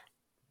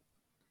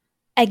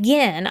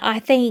 again, I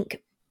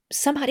think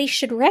somebody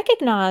should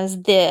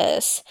recognize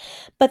this,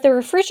 but the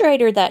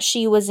refrigerator that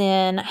she was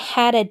in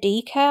had a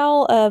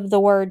decal of the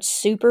word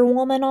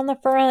Superwoman on the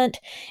front,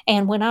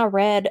 and when I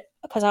read,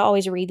 because I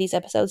always read these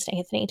episodes to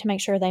Anthony to make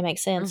sure they make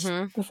sense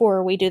Mm-hmm.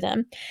 before we do them,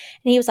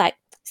 and he was like,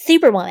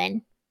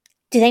 Superwoman?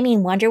 Do they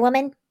mean Wonder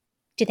Woman?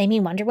 Do they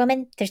mean Wonder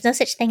Woman? There's no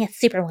such thing as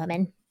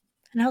Superwoman.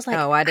 And I was like,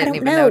 Oh, I I didn't don't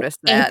even know, notice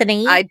that.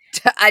 Anthony.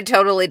 I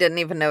totally didn't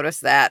even notice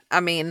that. I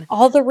mean,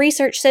 All the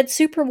research said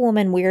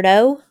Superwoman,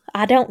 weirdo.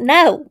 I don't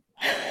know.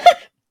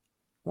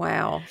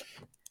 wow.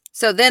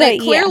 So then But it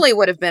yeah, clearly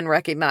would have been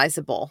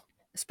recognizable,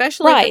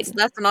 especially right. if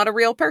that's not a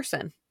real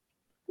person.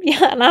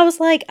 Yeah, and I was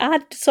like,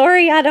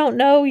 sorry, I don't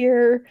know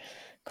your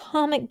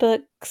comic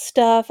book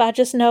stuff. I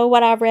just know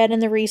what I read in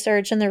the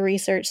research, and the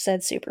research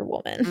said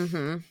Superwoman.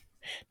 Mm-hmm.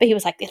 But he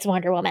was like, it's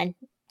Wonder Woman.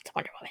 It's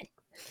Wonder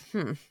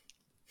Woman.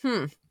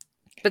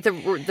 But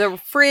the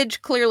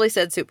fridge clearly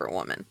said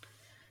Superwoman.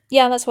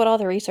 Yeah, that's what all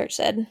the research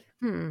said.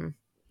 Hmm.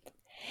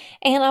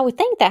 And I would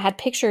think that had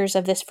pictures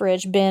of this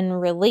fridge been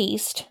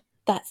released,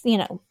 that's,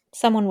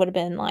 someone would have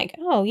been like,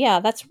 oh, yeah,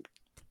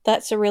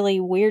 that's a really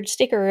weird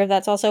sticker.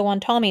 That's also on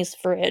Tommy's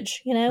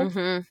fridge,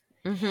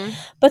 Mm-hmm. Mm-hmm.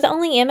 But the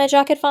only image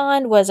I could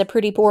find was a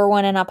pretty poor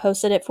one, and I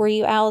posted it for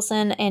you,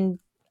 Allison. And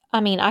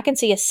I mean, I can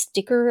see a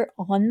sticker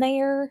on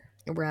there,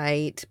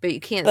 Right, but you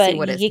can't see but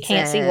what it you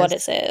can't see what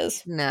it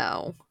says.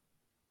 No.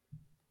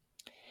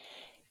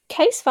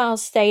 Case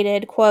files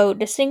stated, quote,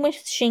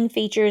 distinguishing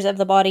features of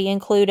the body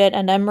included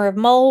a number of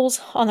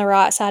moles on the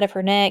right side of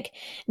her neck,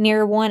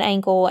 near one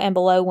ankle and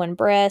below one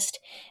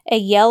breast, a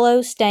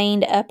yellow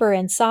stained upper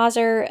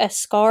incisor, a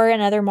scar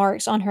and other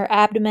marks on her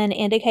abdomen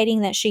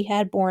indicating that she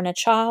had borne a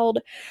child.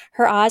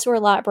 Her eyes were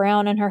light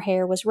brown and her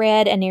hair was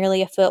red and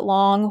nearly a foot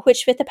long,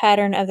 which fit the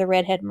pattern of the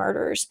Redhead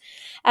murders.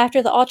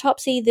 After the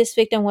autopsy, this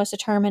victim was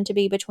determined to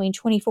be between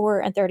 24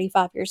 and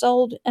 35 years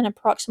old and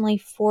approximately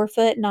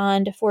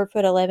 4'9" to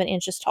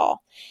 4'11" tall.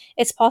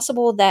 It's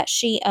possible that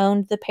she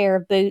owned the pair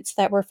of boots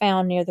that were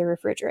found near the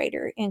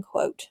refrigerator, end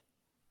quote.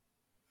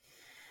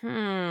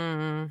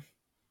 Yeah,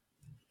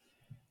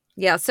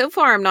 so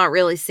far I'm not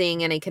really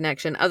seeing any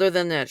connection other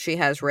than that she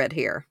has red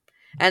hair.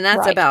 And that's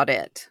Right. about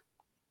it.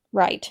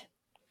 Right.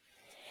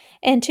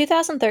 In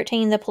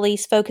 2013, the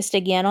police focused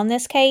again on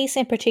this case,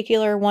 in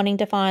particular wanting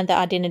to find the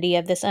identity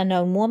of this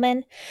unknown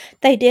woman.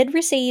 They did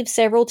receive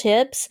several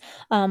tips.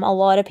 A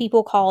lot of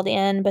people called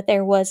in, but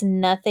there was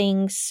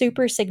nothing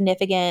super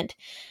significant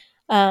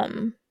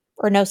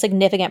or no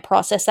significant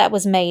process that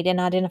was made in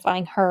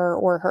identifying her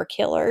or her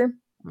killer.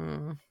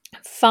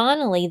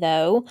 Finally,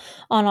 though,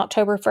 on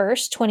October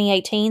 1st,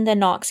 2018, the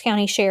Knox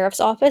County Sheriff's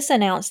Office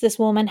announced this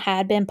woman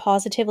had been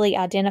positively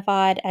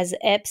identified as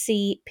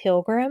Epsie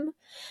Pilgrim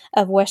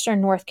of Western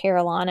North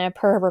Carolina,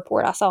 per a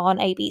report I saw on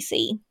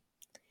ABC.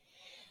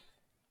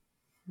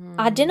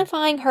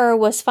 Identifying her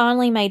was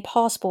finally made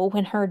possible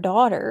when her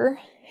daughter,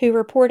 who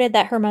reported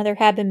that her mother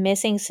had been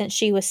missing since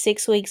she was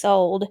 6 weeks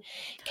old,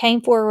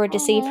 came forward to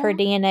see if her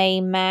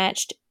DNA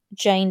matched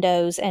Jane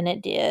Doe's, and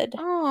it did.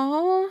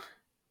 Oh.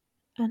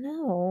 I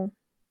know.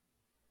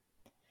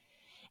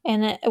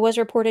 And it was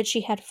reported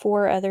she had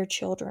 4 other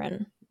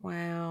children.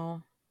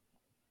 Wow.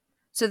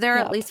 So they're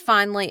at Yep. least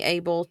finally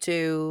able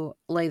to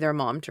lay their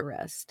mom to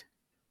rest.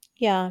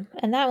 Yeah,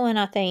 and that one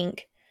I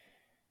think,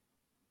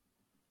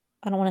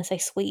 I don't want to say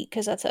sweet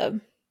because that's a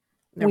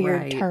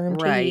weird term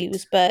to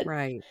use, but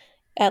right.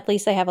 at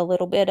least they have a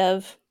little bit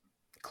of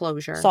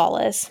Closure.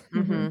 solace.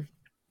 Mm-hmm.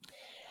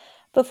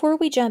 Before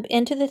we jump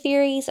into the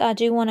theories, I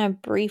do want to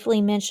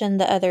briefly mention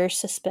the other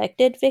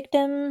suspected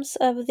victims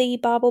of the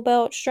Bible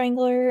Belt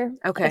Strangler.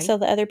 Okay. So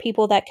the other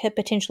people that could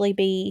potentially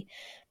be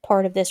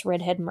part of this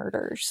Redhead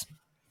murders.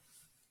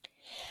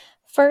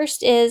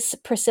 First is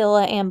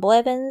Priscilla Ann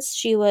Blevins.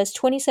 She was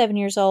 27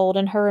 years old,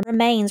 and her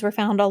remains were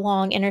found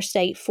along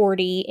Interstate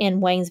 40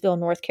 in Waynesville,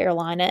 North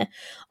Carolina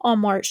on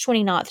March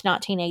 29th,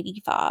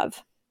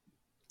 1985.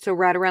 So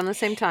right around the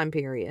same time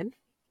period.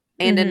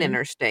 And an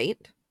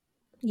interstate.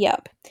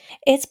 Yep.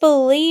 It's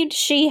believed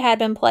she had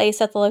been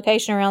placed at the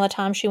location around the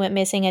time she went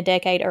missing a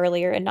decade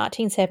earlier in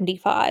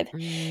 1975.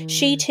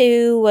 She,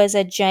 too, was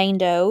a Jane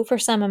Doe for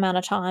some amount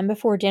of time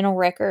before dental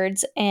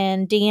records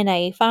and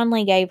DNA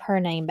finally gave her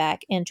name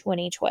back in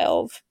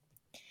 2012.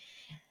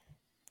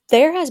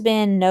 There has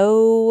been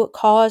no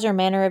cause or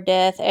manner of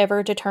death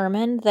ever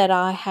determined that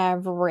I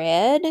have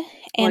read,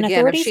 and again, if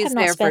authorities she's have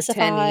not there for 10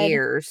 specified.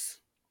 years,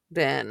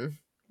 then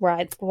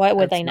Right. What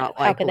would that's they know? not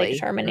How could they likely.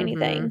 determine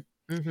anything?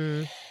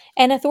 Mm-hmm.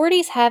 And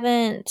authorities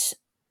haven't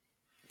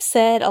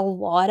said a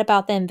lot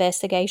about the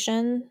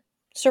investigation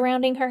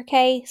surrounding her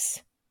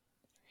case.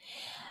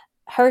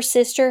 Her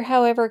sister,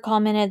 however,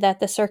 commented that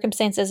the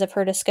circumstances of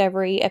her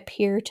discovery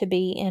appear to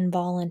be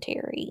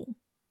involuntary.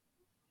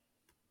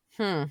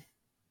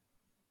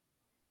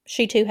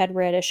 She too had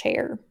reddish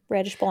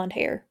blonde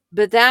hair.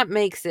 But that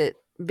makes it,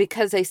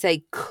 because they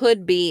say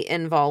could be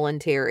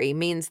involuntary,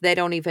 means they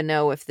don't even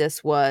know if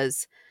this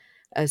was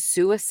a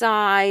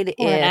suicide,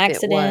 Or an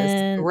if it was,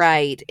 accident.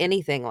 right,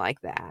 anything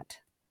like that.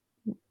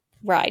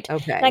 Right.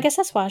 Okay. And I guess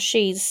that's why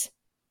she's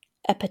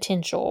a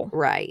potential.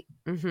 Right.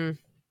 Mm-hmm.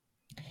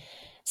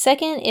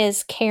 Second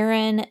is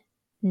Karen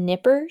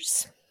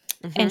Nippers,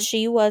 and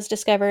she was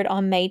discovered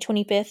on May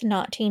 25th,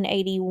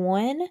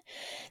 1981.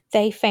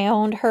 They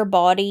found her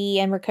body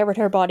and recovered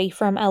her body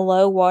from a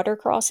low water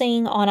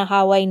crossing on a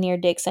highway near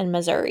Dixon,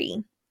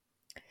 Missouri.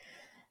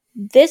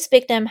 This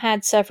victim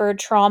had suffered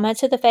trauma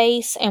to the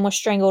face and was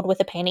strangled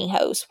with a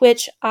pantyhose,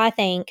 which I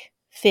think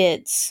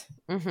fits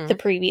the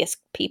previous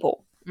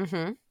people.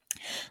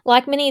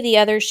 Like many of the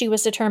others, she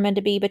was determined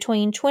to be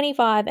between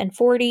 25 and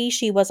 40.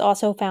 She was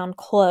also found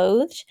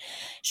clothed.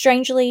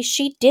 Strangely,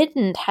 she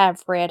didn't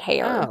have red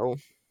hair. Oh.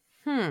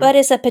 But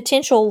is a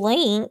potential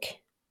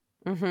link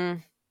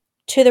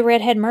to the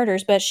Redhead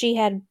murders, but she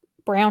had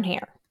brown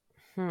hair.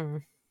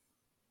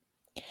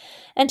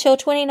 Until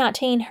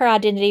 2019, her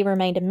identity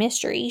remained a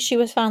mystery. She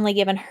was finally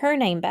given her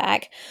name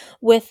back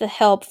with the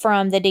help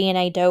from the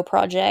DNA Doe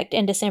Project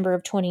in December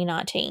of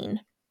 2019.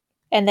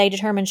 And they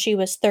determined she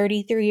was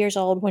 33 years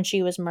old when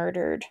she was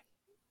murdered.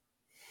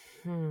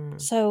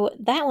 So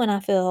that one I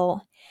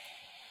feel,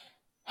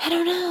 I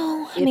don't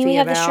know. I mean, we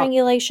have the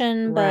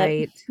strangulation,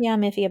 but yeah,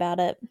 I'm iffy about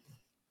it.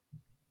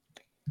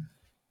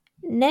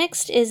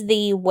 Next is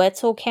the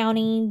Wetzel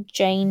County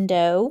Jane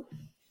Doe.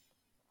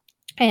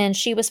 And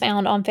she was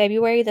found on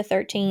February the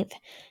 13th,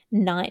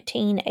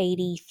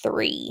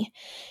 1983.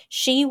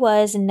 She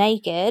was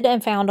naked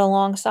and found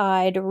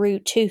alongside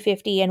Route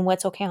 250 in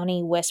Wetzel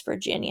County, West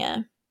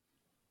Virginia.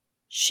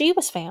 She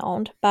was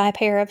found by a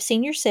pair of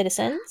senior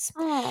citizens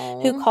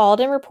who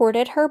called and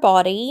reported her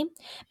body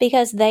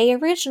because they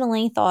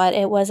originally thought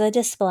it was a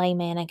display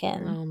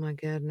mannequin. Oh my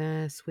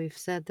goodness. We've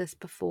said this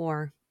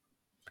before.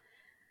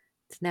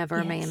 It's never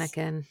a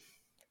mannequin.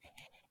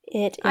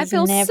 It is I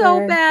feel never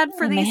so bad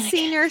for a these mannequin.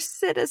 senior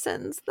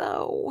citizens,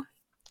 though.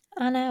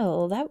 I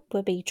know. That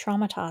would be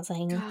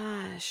traumatizing.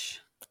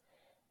 Gosh.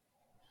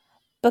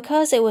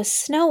 Because it was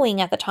snowing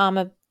at the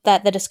time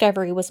that the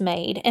discovery was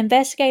made,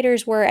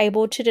 investigators were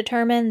able to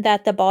determine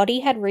that the body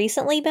had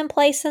recently been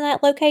placed in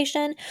that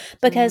location,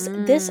 because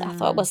this, I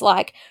thought, was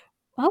like,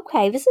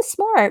 okay, this is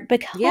smart,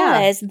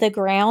 because the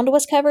ground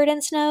was covered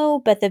in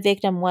snow, but the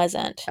victim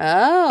wasn't.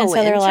 Oh, and so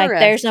they're like,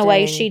 there's no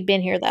way she'd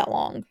been here that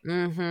long.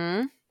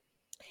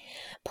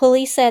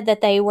 Police said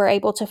that they were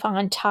able to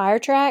find tire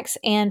tracks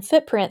and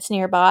footprints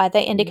nearby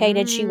that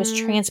indicated she was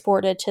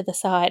transported to the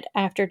site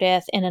after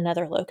death in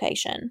another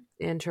location.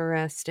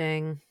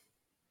 Interesting.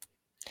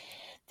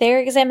 Their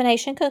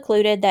examination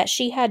concluded that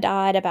she had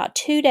died about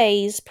 2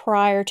 days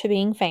prior to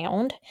being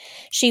found.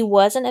 She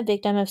wasn't a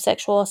victim of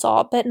sexual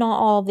assault, but not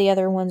all of the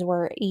other ones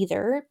were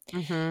either.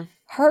 Mm-hmm.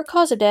 Her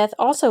cause of death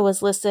also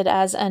was listed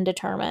as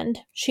undetermined.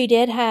 She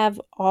did have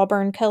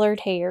auburn-colored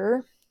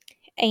hair,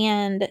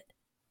 and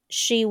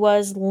she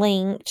was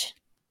linked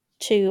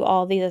to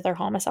all these other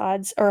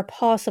homicides, or a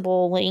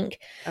possible link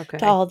to Okay.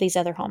 all of these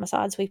other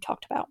homicides we've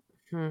talked about.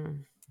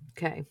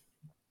 Okay.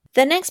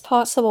 The next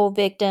possible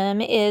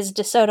victim is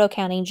DeSoto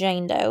County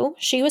Jane Doe.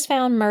 She was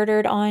found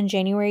murdered on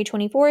January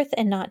 24th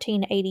in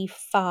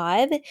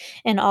 1985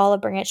 in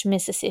Olive Branch,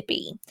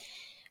 Mississippi.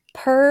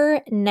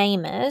 Per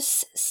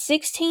NamUs,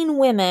 16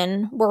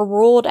 women were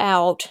ruled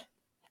out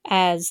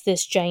as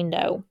this Jane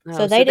Doe.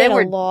 So they did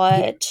a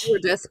lot. They were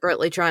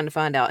desperately trying to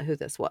find out who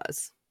this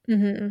was.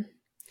 Mm-hmm.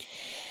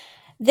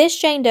 This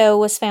Jane Doe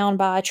was found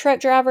by a truck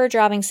driver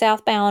driving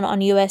southbound on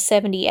US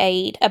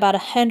 78 about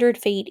 100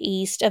 feet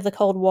east of the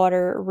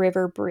Coldwater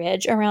River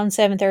Bridge around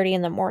 7:30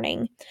 in the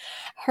morning.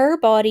 Her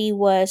body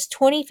was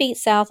 20 feet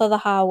south of the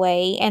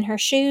highway, and her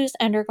shoes,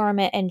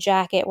 undergarment, and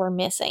jacket were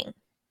missing.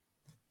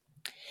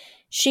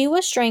 She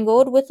was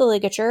strangled with the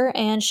ligature,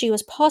 and she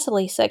was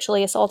possibly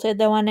sexually assaulted,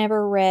 though I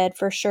never read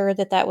for sure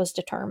that was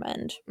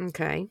determined.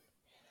 Okay.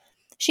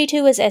 She,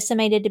 too, is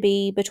estimated to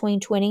be between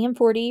 20 and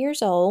 40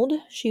 years old.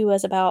 She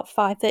was about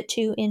 5 foot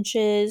 2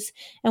 inches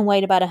and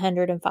weighed about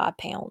 105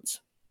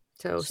 pounds.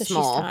 So She's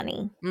small.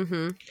 tiny.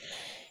 Mm-hmm.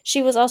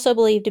 She was also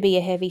believed to be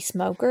a heavy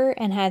smoker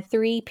and had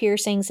 3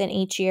 piercings in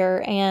each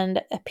ear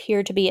and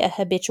appeared to be a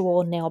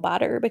habitual nail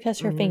biter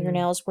because her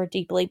fingernails were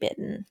deeply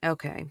bitten.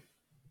 Okay.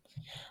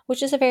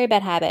 Which is a very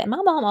bad habit.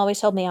 My mom always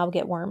told me I would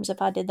get worms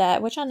if I did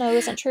that, which I know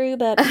isn't true,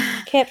 but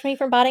kept me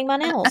from biting my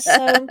nails.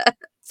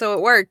 So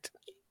it worked.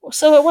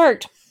 So it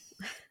worked.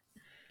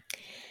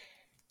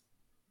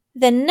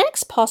 The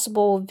next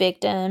possible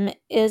victim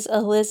is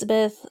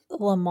Elizabeth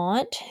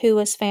Lamont, who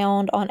was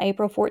found on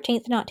April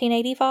 14th,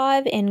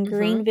 1985 in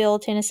Greenville,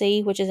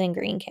 Tennessee, which is in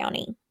Greene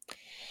County.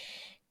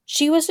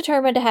 She was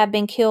determined to have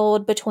been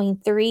killed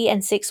between 3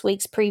 and 6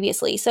 weeks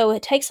previously, so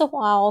it takes a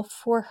while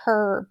for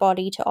her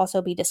body to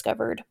also be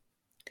discovered.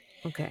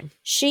 Okay.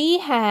 She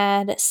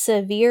had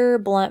severe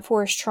blunt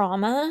force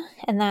trauma,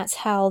 and that's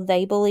how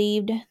they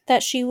believed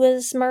that she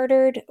was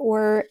murdered,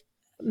 or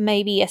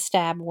maybe a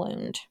stab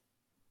wound.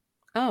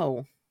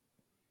 Oh.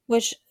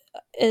 Which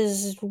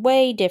is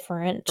way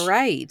different.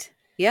 Right.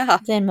 Yeah.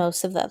 Than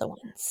most of the other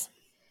ones.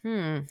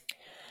 Hmm.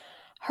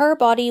 Her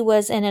body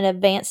was in an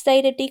advanced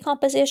state of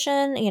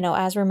decomposition,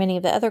 as were many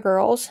of the other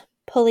girls.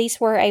 Police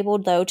were able,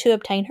 though, to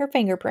obtain her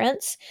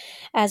fingerprints,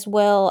 as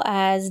well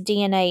as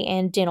DNA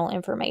and dental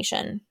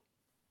information.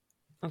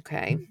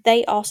 Okay.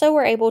 They also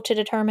were able to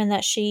determine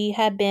that she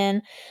had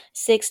been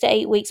 6 to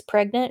 8 weeks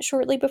pregnant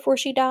shortly before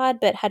she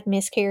died, but had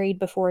miscarried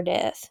before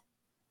death.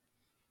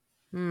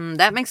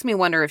 That makes me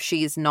wonder if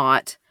she's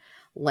not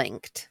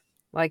linked.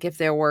 Like if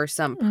there were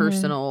some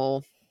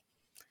personal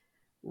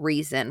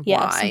reason why.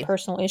 Yeah, some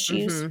personal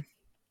issues.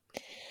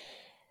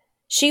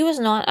 She was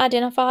not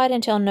identified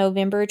until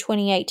November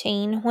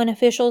 2018 when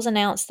officials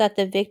announced that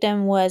the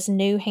victim was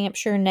New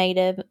Hampshire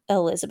native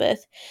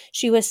Elizabeth.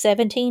 She was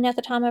 17 at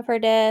the time of her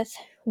death.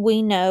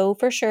 We know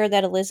for sure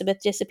that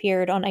Elizabeth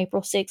disappeared on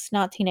April 6,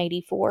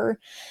 1984,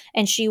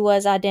 and she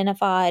was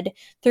identified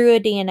through a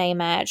DNA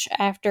match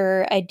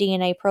after a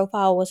DNA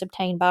profile was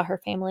obtained by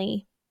her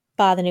family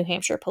by the New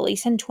Hampshire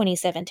police in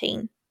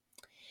 2017.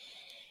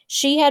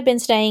 She had been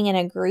staying in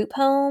a group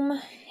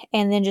home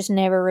and then just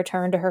never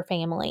returned to her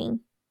family.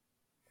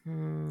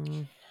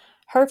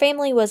 Her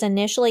family was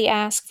initially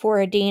asked for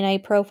a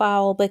DNA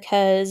profile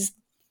because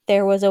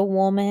there was a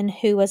woman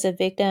who was a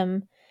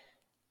victim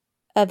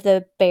of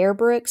the Bear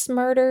Brooks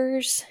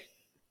murders.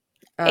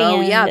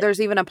 Oh, yeah,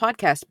 there's even a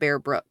podcast, Bear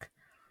Brook.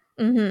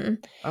 Mm-hmm.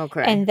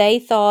 Okay. And they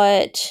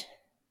thought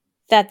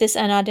that this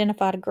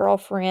unidentified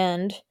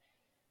girlfriend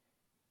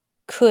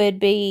could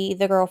be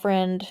the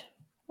girlfriend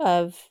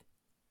of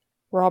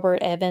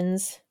Robert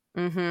Evans,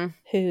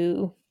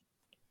 who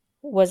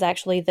was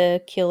actually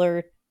the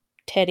killer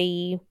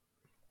Teddy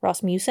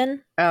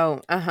Rasmussen.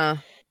 Oh,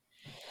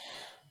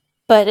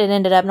 But it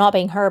ended up not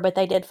being her, but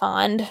they did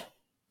find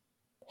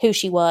who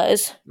she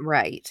was.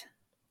 Right.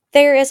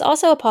 There is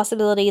also a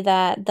possibility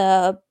that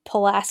the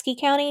Pulaski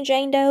County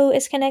Jane Doe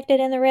is connected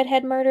in the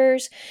Redhead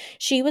murders.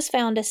 She was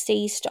found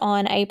deceased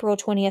on April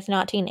 20th,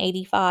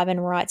 1985 in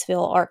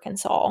Wrightsville,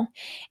 Arkansas.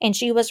 And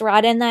she was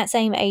right in that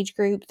same age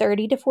group,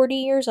 30 to 40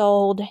 years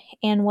old,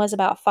 and was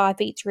about 5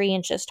 feet 3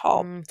 inches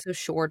tall. So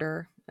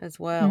shorter as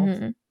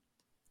well.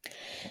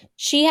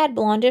 She had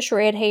blondish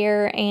red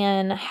hair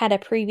and had a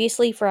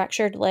previously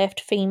fractured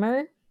left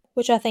femur,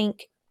 which I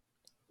think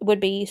would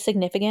be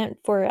significant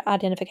for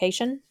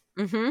identification.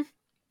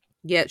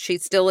 Yet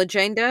she's still a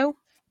Jane Doe?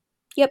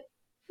 Yep.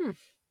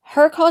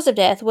 Her cause of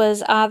death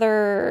was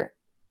either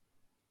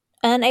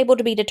unable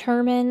to be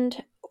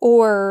determined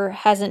or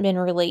hasn't been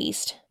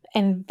released.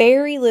 And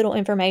very little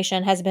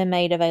information has been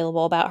made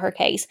available about her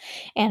case.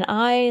 And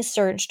I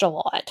searched a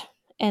lot,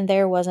 and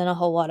there wasn't a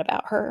whole lot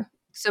about her.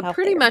 So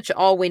pretty much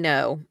all we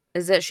know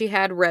is that she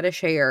had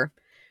reddish hair.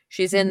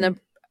 She's in the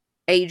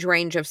age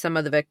range of some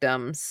of the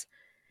victims.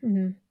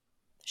 Mm-hmm.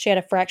 She had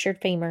a fractured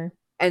femur.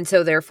 And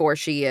so, therefore,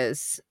 she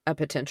is a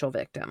potential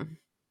victim.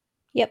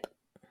 Yep.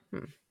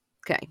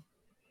 Okay.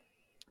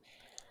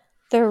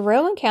 The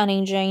Rowan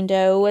County Jane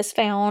Doe was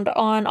found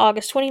on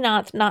August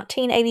 29th,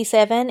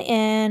 1987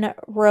 in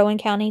Rowan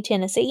County,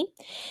 Tennessee.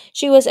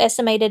 She was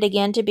estimated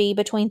again to be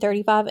between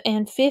 35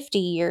 and 50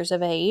 years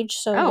of age,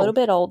 so a little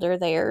bit older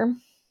there.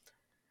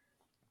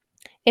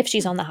 If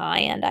she's on the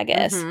high end, I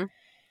guess. Mm-hmm.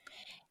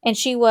 And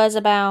she was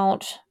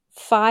about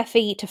 5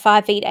 feet to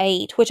 5 feet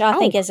 8, which I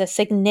think is a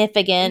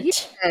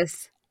significant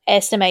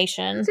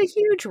estimation. It's a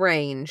huge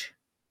range.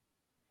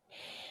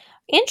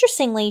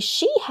 Interestingly,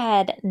 she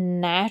had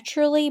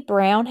naturally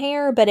brown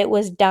hair, but it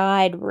was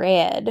dyed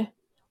red,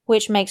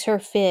 which makes her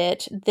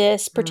fit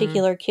this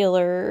particular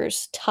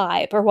killer's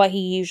type, or what he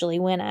usually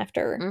went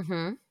after.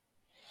 Mm-hmm.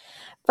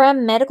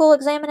 From medical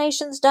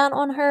examinations done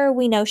on her,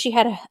 we know she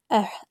had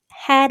a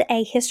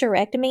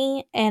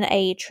hysterectomy and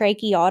a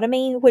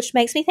tracheotomy, which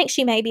makes me think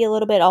she may be a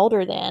little bit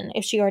older then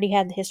if she already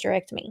had the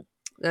hysterectomy.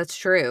 That's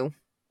true.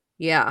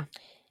 Yeah.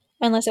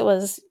 Unless it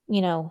was,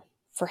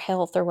 for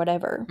health or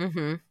whatever.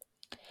 Mm-hmm.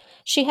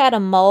 She had a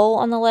mole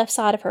on the left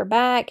side of her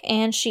back,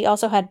 and she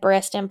also had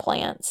breast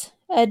implants.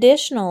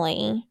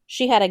 Additionally,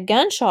 she had a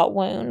gunshot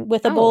wound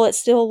with a bullet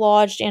still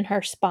lodged in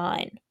her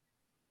spine.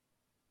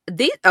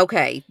 The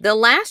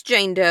last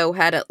Jane Doe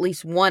had at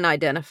least one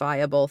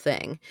identifiable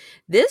thing.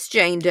 This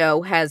Jane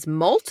Doe has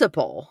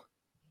multiple.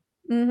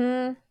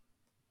 Mm-hmm.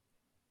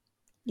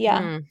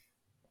 Yeah.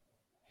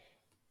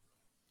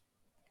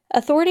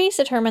 Authorities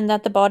determined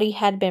that the body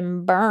had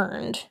been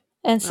burned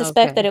and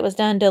suspect that it was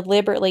done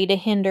deliberately to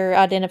hinder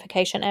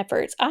identification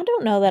efforts. I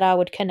don't know that I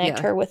would connect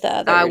her with the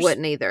others. I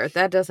wouldn't either.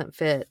 That doesn't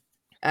fit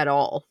at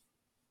all.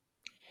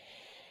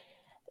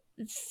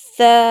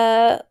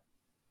 The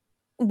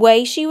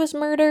way she was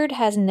murdered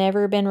has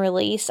never been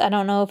released. I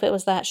don't know if it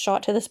was that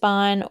shot to the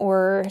spine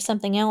or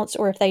something else,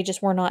 or if they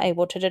just were not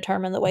able to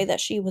determine the way that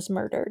she was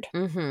murdered.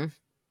 Mm-hmm.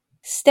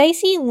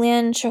 Stacy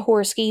Lynn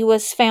Chahorsky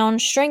was found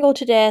strangled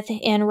to death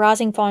in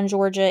Rising Fawn,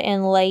 Georgia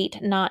in late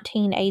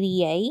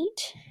 1988.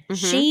 Mm-hmm.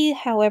 She,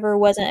 however,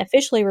 wasn't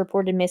officially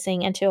reported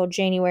missing until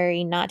January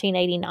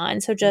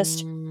 1989, so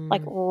just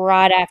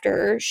right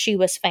after she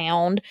was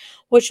found,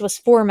 which was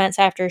 4 months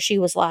after she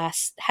was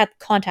last had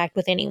contact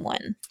with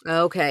anyone.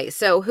 Okay,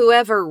 so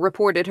whoever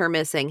reported her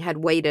missing had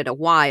waited a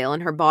while,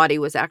 and her body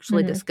was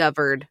actually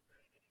discovered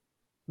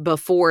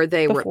before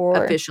they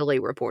officially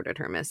reported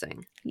her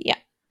missing. Yeah.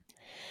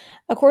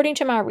 According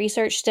to my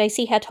research,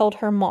 Stacy had told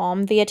her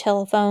mom via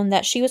telephone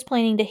that she was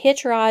planning to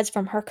hitch rides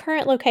from her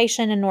current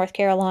location in North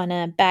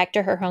Carolina back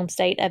to her home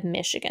state of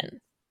Michigan.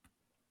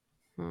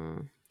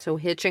 So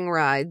hitching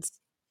rides.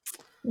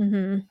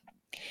 Mm-hmm.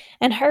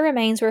 And her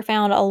remains were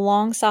found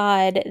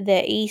alongside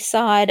the east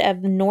side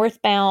of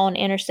northbound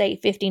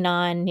Interstate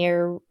 59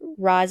 near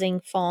Rising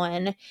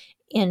Fawn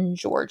in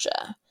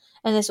Georgia.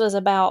 And this was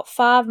about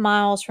 5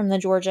 miles from the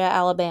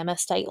Georgia-Alabama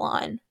state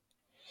line.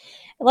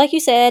 Like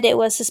you said, it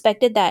was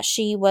suspected that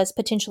she was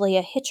potentially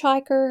a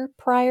hitchhiker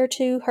prior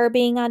to her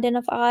being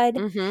identified.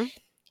 Mm-hmm.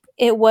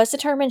 It was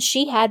determined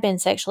she had been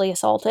sexually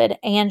assaulted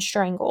and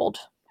strangled.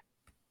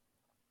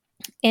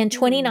 In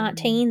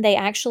 2019, they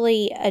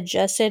actually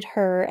adjusted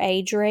her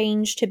age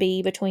range to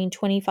be between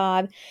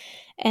 25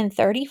 and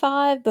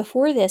 35.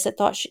 Before this,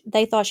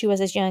 they thought she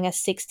was as young as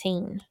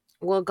 16.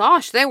 Well,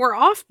 gosh, they were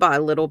off by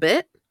a little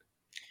bit.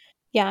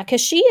 Yeah,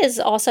 because she is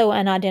also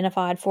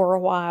unidentified for a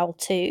while,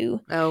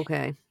 too.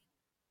 Okay.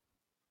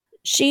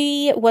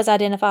 She was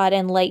identified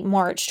in late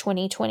March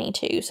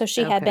 2022, so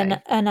she had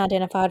been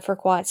unidentified for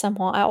quite some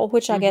while,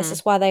 which I guess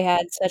is why they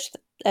had such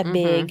a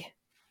big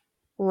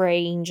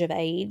range of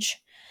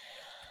age.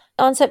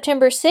 On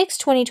September 6,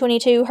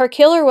 2022, her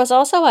killer was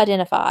also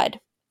identified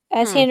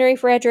as Henry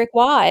Frederick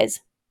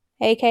Wise,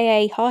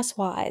 a.k.a. Hoss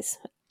Wise.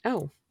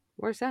 Oh,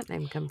 where's that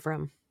name come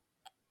from?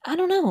 I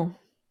don't know.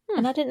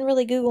 And I didn't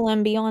really Google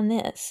him beyond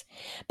this.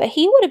 But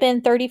he would have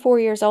been 34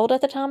 years old at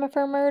the time of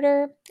her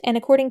murder. And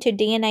according to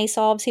DNA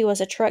Solves, he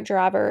was a truck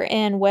driver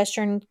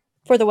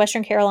for the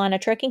Western Carolina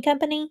Trucking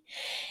Company.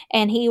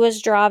 And he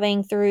was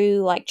driving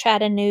through like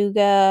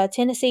Chattanooga,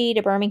 Tennessee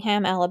to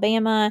Birmingham,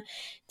 Alabama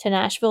to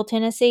Nashville,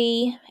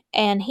 Tennessee.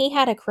 And he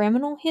had a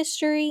criminal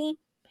history.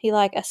 He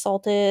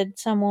assaulted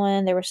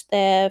someone. There was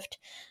theft,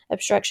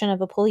 obstruction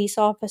of a police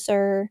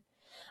officer.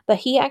 But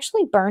he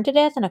actually burned to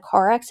death in a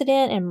car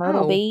accident in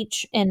Myrtle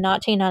Beach in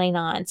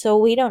 1999. So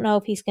we don't know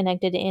if he's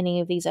connected to any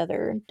of these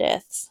other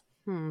deaths.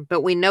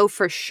 But we know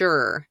for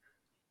sure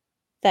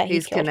that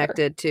he's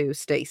connected to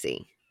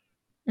Stacy.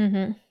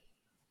 Mm-hmm.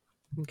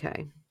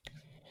 Okay.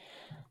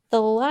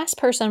 The last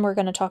person we're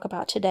going to talk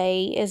about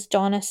today is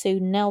Donna Sue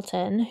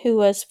Nelton, who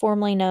was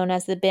formerly known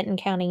as the Benton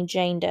County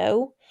Jane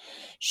Doe.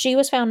 She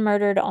was found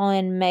murdered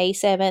on May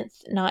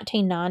 7th,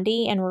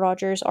 1990 in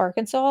Rogers,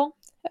 Arkansas.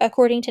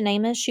 According to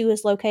NamUs, she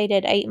was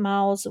located 8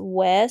 miles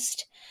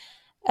west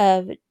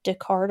of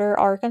Decatur,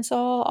 Arkansas,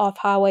 off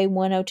Highway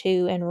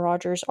 102 in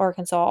Rogers,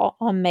 Arkansas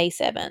on May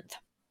 7th.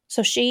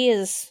 So she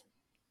is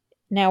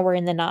now we're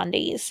in the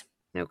 90s.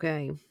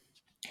 Okay.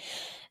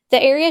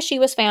 The area she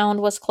was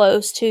found was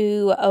close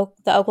to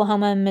the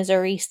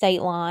Oklahoma-Missouri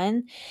state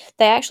line.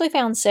 They actually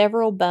found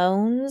several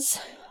bones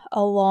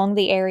along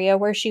the area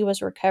where she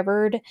was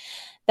recovered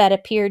that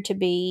appeared to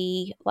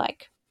be,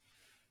 like,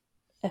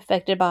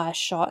 affected by a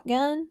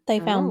shotgun. They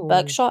found Oh.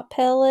 buckshot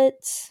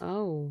pellets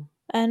Oh.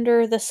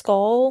 under the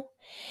skull.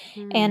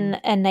 And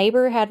a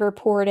neighbor had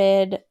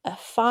reported a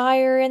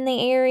fire in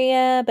the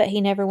area, but he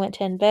never went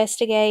to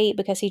investigate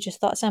because he just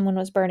thought someone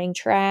was burning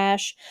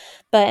trash.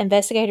 But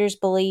investigators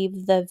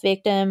believe the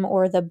victim,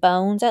 or the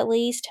bones at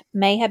least,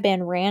 may have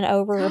been ran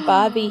over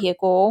by a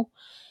vehicle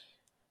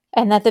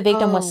and that the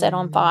victim was Oh set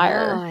on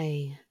fire.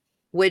 my.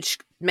 Which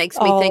makes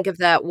me All, think of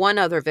that one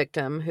other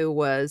victim who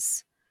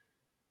was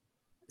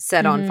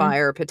set on mm-hmm,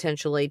 fire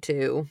potentially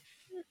to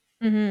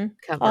mm-hmm,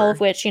 all of cover.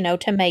 which,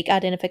 to make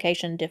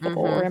identification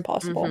difficult or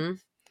impossible. Mm-hmm.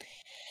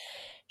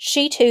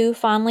 She, too,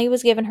 finally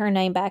was given her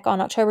name back on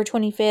October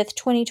 25th,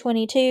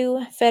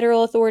 2022.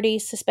 Federal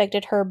authorities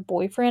suspected her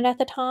boyfriend at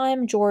the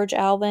time, George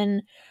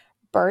Alvin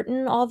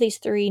Burton, all these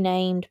three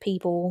named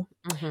people,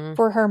 Mm-hmm.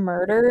 for her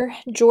murder.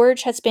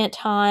 George had spent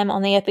time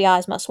on the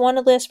FBI's most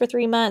wanted list for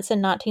 3 months in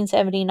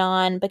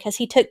 1979 because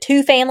he took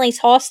 2 families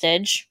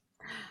hostage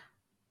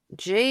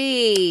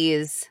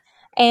Jeez.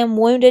 and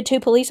wounded 2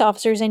 police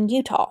officers in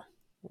Utah.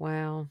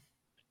 Wow.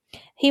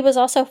 He was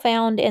also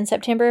found in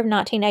September of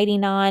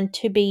 1989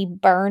 to be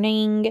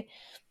burning,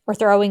 or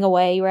throwing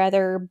away,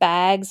 rather,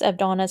 bags of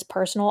Donna's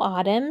personal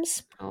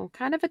items. Oh,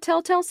 kind of a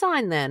telltale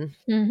sign then.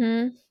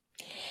 Mm-hmm.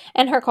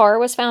 And her car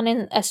was found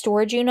in a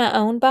storage unit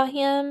owned by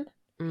him.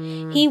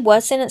 Mm, He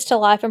was sentenced to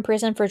life in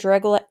prison for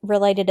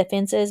drug-related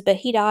offenses, but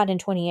he died in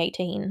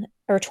 2018,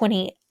 or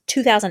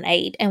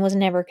 2008, and was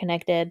never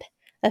connected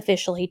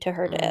officially to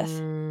her death.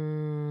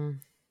 mm,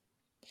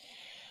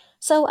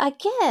 So I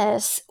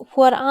guess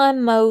what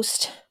I'm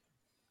most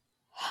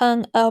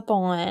hung up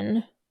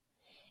on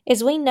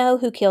is we know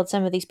who killed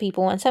some of these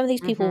people, and some of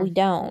these people we mm-hmm.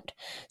 don't.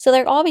 So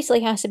there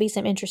obviously has to be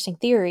some interesting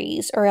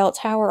theories, or else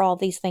how are all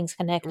these things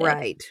connected?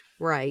 Right,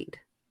 right.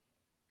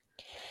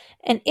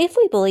 And if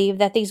we believe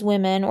that these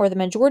women, or the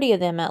majority of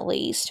them at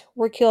least,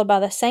 were killed by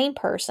the same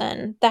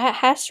person, that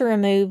has to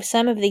remove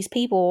some of these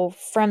people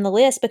from the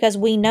list because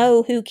we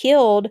know who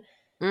killed,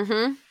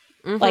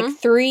 Mm-hmm. like, Mm-hmm.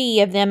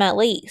 3 of them at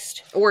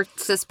least. Or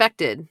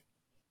suspected.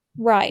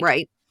 Right.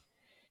 Right.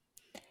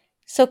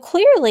 So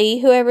clearly,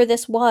 whoever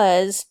this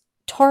was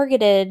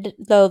targeted,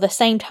 though, the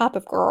same type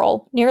of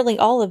girl. Nearly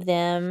all of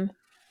them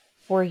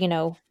were,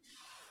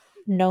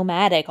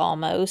 nomadic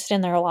almost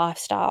in their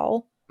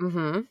lifestyle.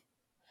 Mm-hmm.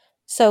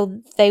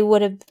 So they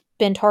would have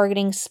been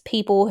targeting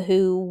people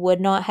who would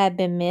not have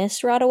been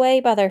missed right away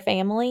by their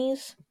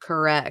families.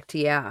 Correct,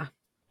 yeah.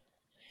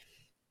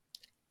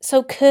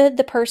 So could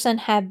the person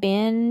have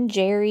been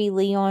Jerry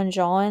Leon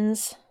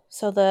Johns?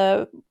 So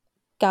the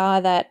guy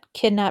that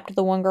kidnapped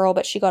the one girl,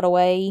 but she got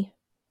away,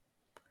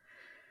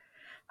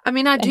 I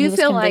mean, I and do he was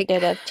feel like,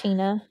 convicted of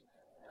Tina?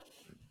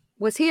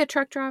 was he a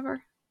truck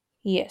driver?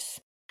 Yes.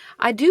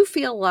 I do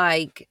feel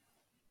like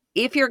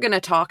if you're going to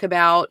talk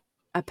about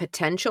a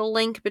potential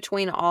link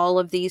between all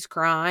of these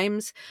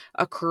crimes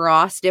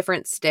across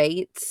different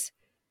states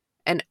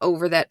and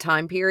over that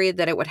time period,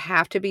 that it would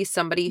have to be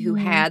somebody who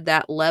had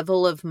that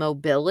level of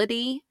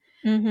mobility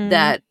Mm-hmm.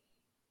 that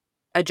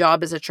a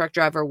job as a truck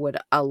driver would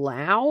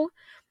allow.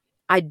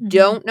 I Mm-hmm.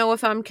 don't know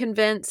if I'm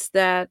convinced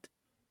that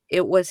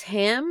it was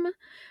him,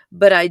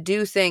 but I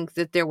do think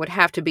that there would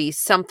have to be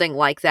something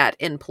like that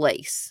in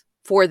place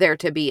for there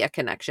to be a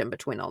connection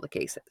between all the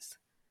cases.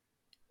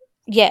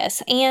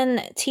 Yes, and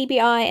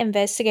TBI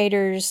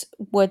investigators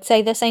would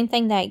say the same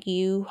thing that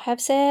you have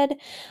said.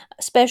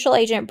 Special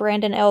Agent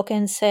Brandon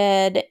Elkins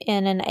said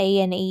in an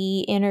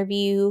A&E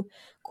interview,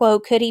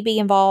 quote, "Could he be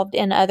involved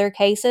in other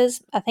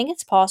cases? I think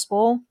it's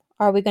possible.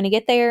 Are we going to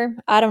get there?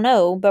 I don't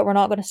know, but we're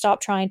not going to stop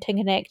trying to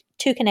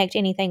connect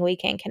anything we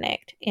can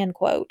connect," end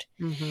quote.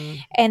 Mm-hmm.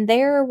 And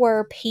there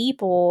were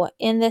people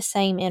in the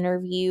same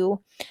interview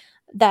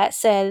that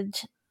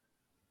said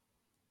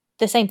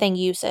the same thing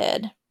you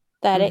said,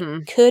 that it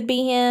Mm-hmm. could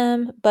be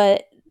him,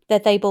 but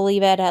that they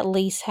believe it at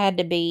least had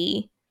to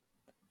be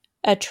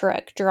a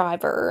truck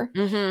driver.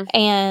 Mm-hmm.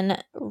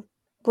 And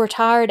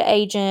retired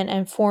agent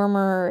and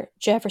former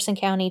Jefferson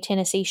County,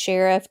 Tennessee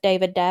Sheriff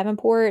David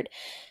Davenport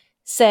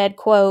said,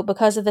 quote,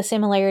 "Because of the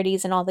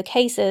similarities in all the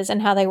cases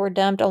and how they were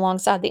dumped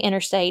alongside the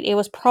interstate, it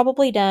was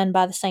probably done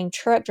by the same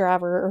truck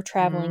driver or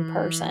traveling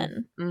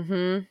person."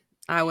 Mm-hmm.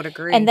 I would And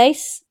agree.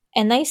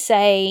 they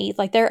say,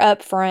 like, they're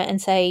upfront and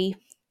say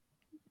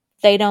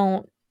they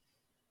don't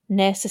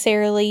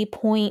necessarily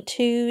point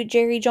to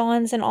Jerry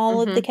Johns in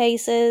all of the Mm-hmm.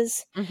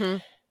 cases. Mm-hmm.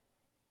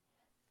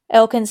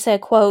 Elkins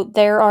said, quote,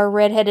 "There are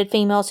redheaded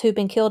females who've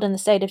been killed in the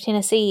state of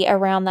Tennessee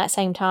around that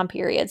same time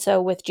period."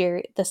 So with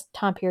this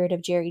time period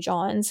of Jerry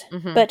Johns.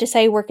 Mm-hmm. But to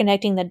say we're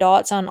connecting the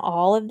dots on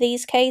all of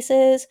these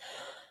cases,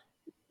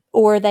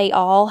 or they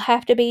all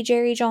have to be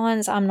Jerry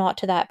Johns, I'm not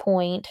to that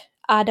point.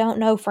 I don't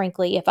know,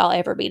 frankly, if I'll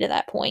ever be to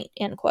that point,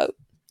 end quote.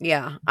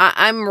 Yeah,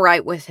 I'm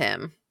right with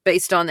him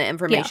based on the Yeah.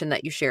 information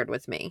that you shared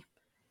with me.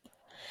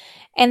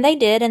 And they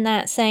did, in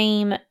that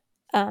same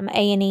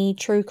A&E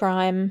true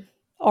crime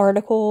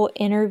article,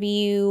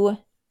 interview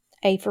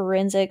a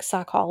forensic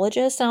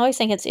psychologist. And I always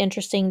think it's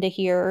interesting to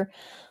hear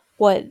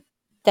what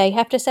they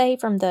have to say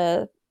from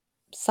the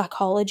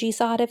psychology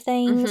side of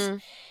things. Mm-hmm.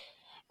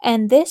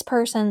 And this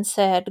person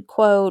said,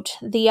 quote,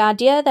 "The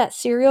idea that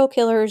serial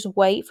killers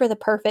wait for the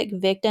perfect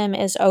victim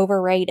is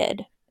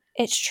overrated.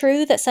 It's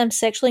true that some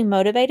sexually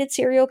motivated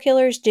serial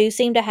killers do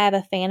seem to have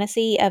a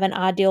fantasy of an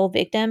ideal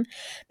victim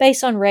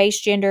based on race,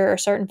 gender, or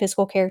certain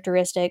physical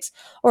characteristics,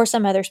 or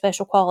some other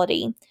special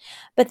quality.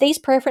 But these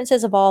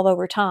preferences evolve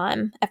over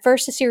time. At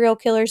first, a serial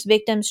killer's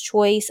victim's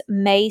choice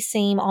may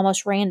seem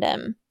almost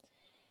random.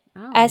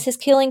 Oh. As his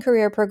killing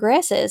career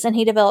progresses and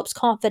he develops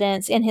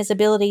confidence in his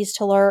abilities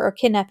to lure or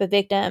kidnap a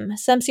victim,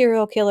 some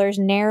serial killers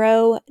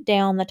narrow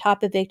down the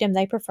type of victim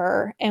they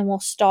prefer and will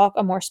stalk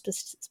a more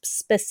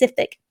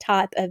specific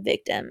type of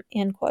victim."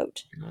 End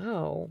quote.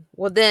 Oh.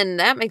 Well, then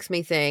that makes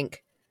me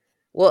think,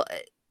 well,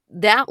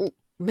 that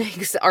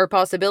makes our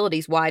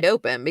possibilities wide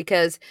open,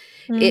 because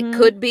it Mm-hmm.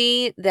 could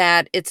be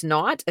that it's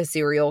not a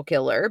serial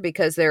killer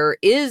because there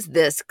is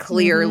this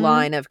clear Mm-hmm.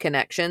 line of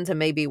connections, and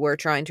maybe we're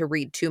trying to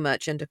read too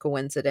much into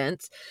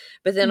coincidence.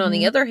 But then on the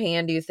Mm-hmm. other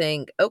hand, you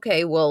think,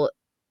 okay, well,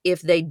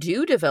 if they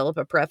do develop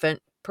a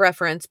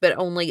preference, but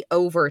only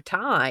over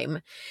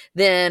time,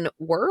 then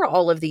were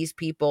all of these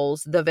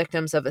people's the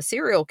victims of a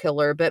serial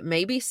killer, but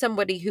maybe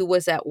somebody who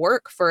was at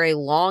work for a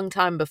long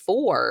time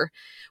before,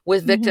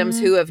 with victims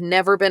Mm-hmm. who have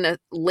never been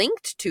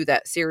linked to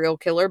that serial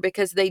killer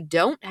because they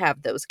don't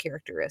have those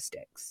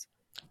characteristics.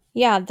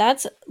 Yeah,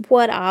 that's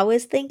what I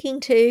was thinking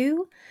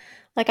too.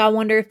 Like, I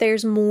wonder if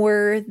there's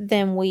more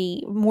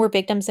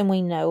victims than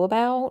we know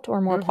about,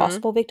 or more Mhm.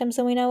 possible victims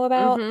than we know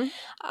about. Mhm.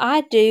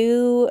 I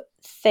do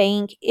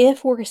think,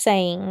 if we're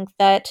saying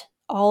that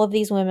all of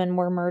these women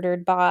were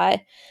murdered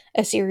by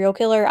a serial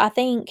killer, I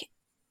think,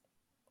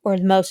 or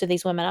most of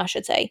these women, I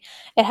should say,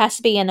 it has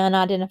to be an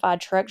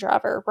unidentified truck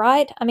driver,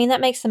 right? I mean,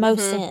 that makes the most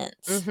Mhm.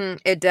 sense. Mhm.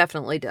 It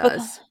definitely Because,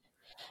 does.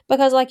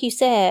 because like you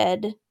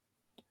said,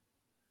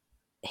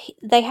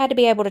 they had to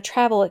be able to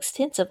travel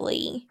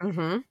extensively.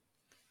 Mhm.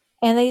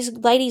 And these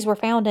ladies were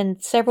found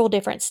in several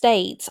different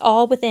states,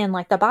 all within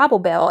like the Bible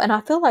Belt. And I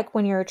feel like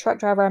when you're a truck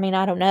driver, I mean,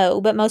 I don't know,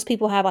 but most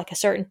people have like a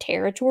certain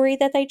territory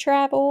that they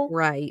travel.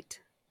 Right.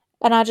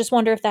 And I just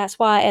wonder if that's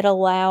why it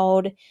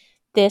allowed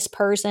this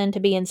person to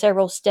be in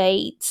several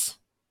states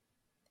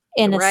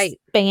in a Right.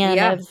 span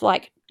Yeah.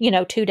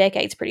 of 2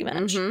 decades pretty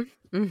much. Mhm.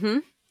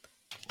 Mhm.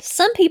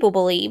 Some people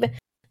believe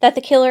that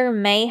the killer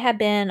may have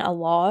been a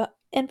law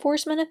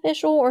enforcement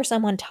official or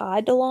someone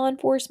tied to law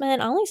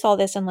enforcement. I only saw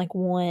this in like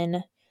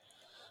one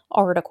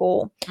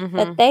article, but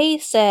Mhm. they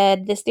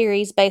said this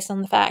theory is based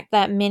on the fact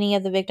that many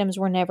of the victims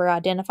were never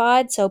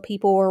identified, so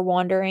people were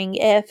wondering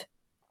if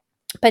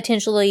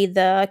potentially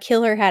the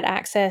killer had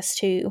access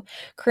to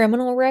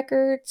criminal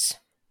records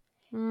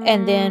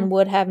and then Mm.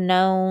 would have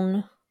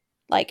known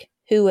like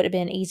who would have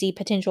been easy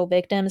potential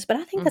victims, but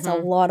I think that's a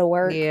Mhm. lot of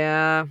work.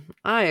 Yeah,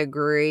 I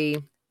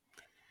agree.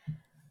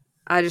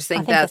 I just I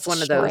think think that's that's a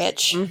one of those.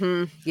 stretch.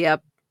 Mhm.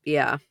 Yep.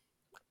 Yeah.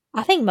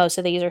 I think most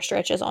of these are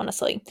stretches,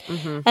 honestly.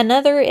 Mhm.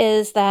 Another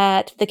is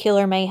that the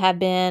killer may have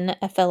been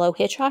a fellow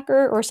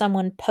hitchhiker or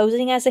someone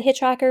posing as a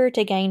hitchhiker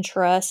to gain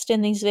trust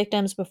in these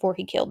victims before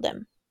he killed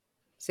them.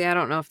 See, I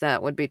don't know if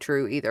that would be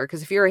true either,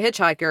 because if you're a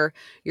hitchhiker,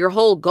 your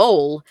whole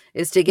goal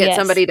is to get Yes,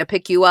 somebody to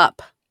pick you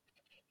up.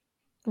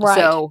 right,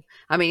 So,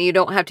 I mean, you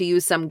don't have to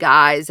use some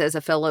guys as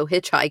a fellow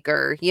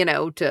hitchhiker,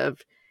 to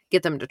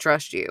get them to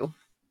trust you.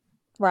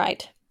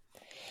 right.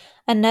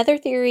 Another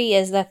theory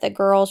is that the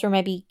girls were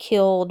maybe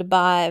killed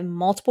by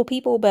multiple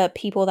people, but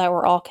people that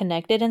were all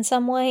connected in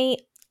some way.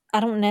 I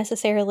don't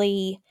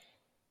necessarily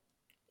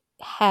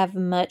have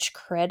much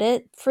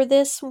credit for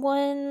this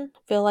one.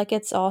 Feel like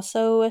it's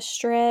also a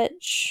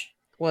stretch.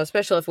 Well,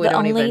 especially if we The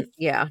don't only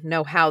even,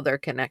 know how they're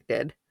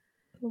connected,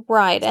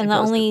 Right, and the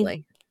only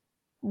supposedly.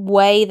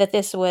 way that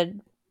this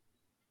would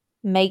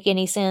make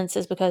any sense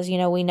is because,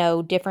 we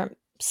know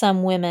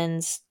some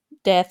women's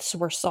deaths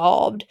were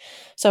solved.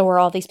 So were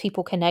all these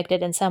people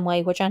connected in some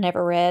way, which I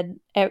never read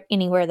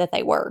anywhere that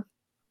they were.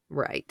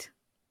 Right.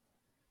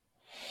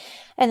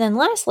 And then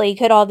lastly,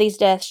 could all these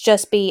deaths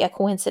just be a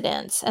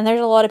coincidence? And there's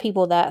a lot of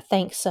people that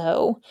think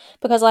so.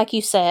 Because, like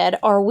you said,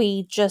 are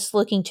we just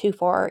looking too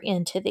far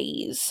into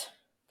these?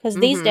 Because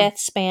these Mhm.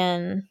 deaths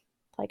span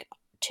like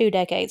 2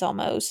 decades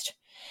almost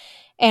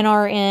and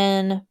are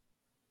in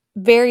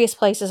various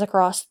places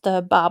across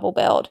the Bible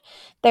Belt.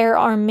 There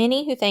are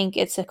many who think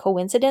it's a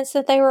coincidence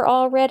that they were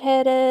all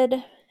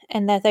redheaded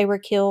and that they were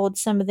killed,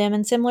 some of them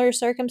in similar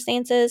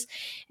circumstances.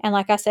 And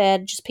like I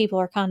said, just people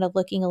are kind of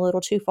looking a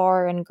little too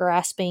far and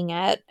grasping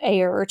at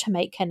air to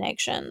make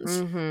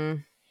connections.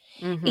 Mhm.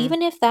 Mhm.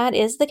 Even if that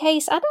is the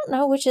case, I don't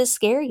know which is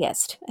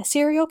scariest, a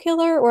serial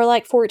killer or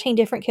like 14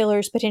 different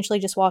killers potentially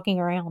just walking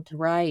around.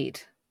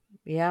 Right.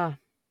 Yeah.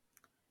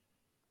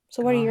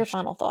 So, what are your Gosh.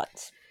 final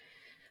thoughts?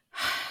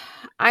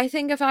 I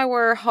think if I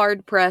were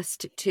hard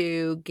pressed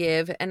to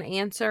give an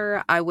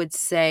answer, I would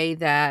say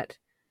that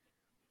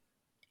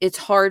it's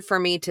hard for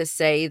me to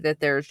say that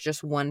there's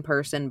just one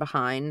person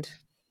behind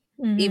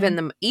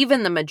Mm-hmm.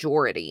 even the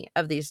majority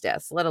of these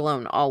deaths, let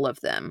alone all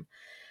of them.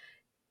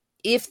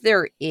 If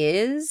there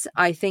is,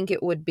 I think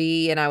it would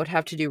be, and I would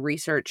have to do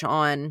research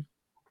on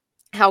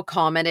how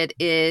common it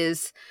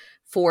is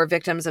for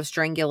victims of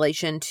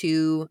strangulation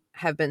to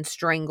have been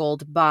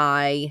strangled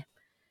by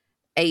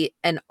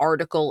an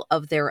article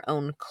of their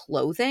own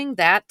clothing.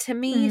 That to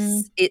me, Mm-hmm.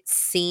 it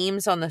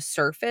seems on the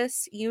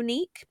surface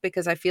unique,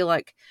 because I feel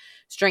like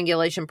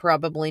strangulation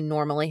probably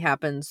normally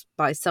happens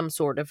by some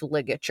sort of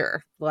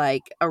ligature,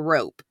 like a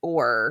rope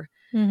or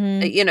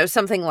Mm-hmm.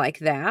 something like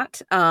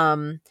that.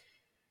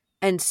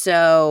 And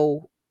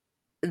so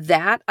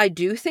that I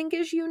do think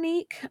is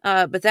unique,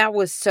 but that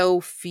was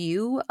so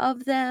few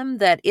of them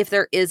that if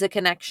there is a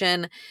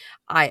connection,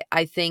 I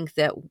think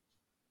that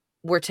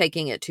we're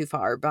taking it too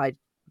far by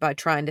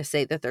trying to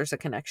say that there's a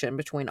connection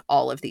between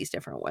all of these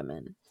different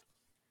women.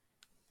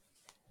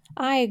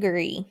 I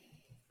agree.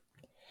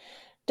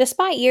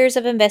 Despite years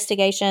of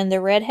investigation,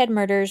 the Redhead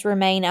murders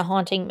remain a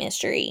haunting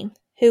mystery.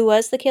 Who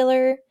was the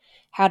killer?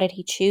 How did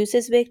he choose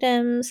his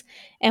victims?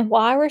 And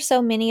why were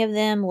so many of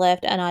them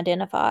left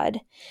unidentified?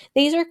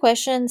 These are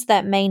questions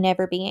that may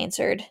never be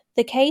answered.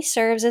 The case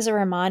serves as a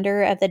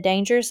reminder of the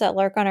dangers that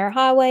lurk on our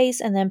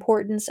highways and the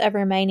importance of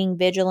remaining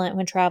vigilant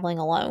when traveling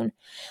alone.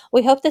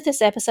 We hope that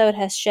this episode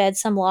has shed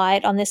some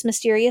light on this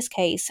mysterious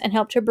case and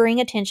helped to bring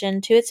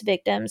attention to its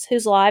victims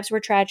whose lives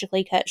were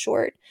tragically cut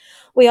short.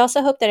 We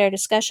also hope that our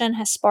discussion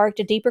has sparked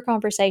a deeper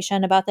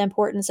conversation about the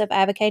importance of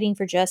advocating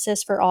for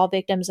justice for all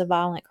victims of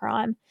violent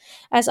crime.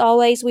 As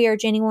always, we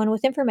urge anyone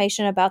with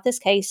information about this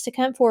case to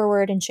come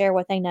forward and share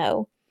what they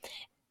know.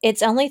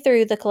 It's only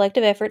through the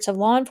collective efforts of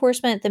law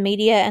enforcement, the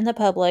media, and the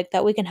public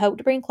that we can hope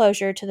to bring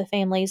closure to the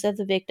families of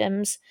the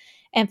victims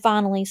and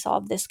finally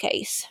solve this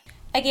case.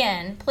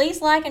 Again,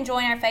 please like and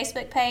join our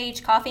Facebook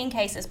page, Coffee and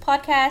Cases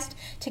Podcast,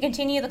 to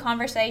continue the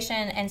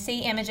conversation and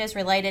see images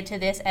related to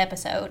this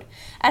episode.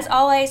 As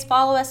always,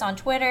 follow us on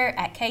Twitter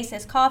at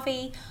Cases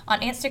Coffee,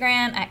 on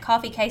Instagram at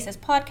Coffee Cases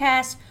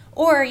Podcast,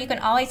 or you can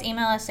always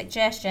email us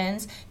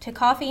suggestions to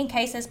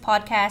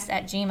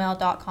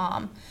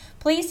coffeeandcasespodcast@gmail.com.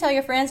 Please tell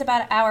your friends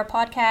about our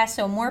podcast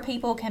so more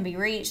people can be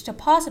reached to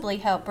possibly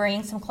help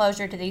bring some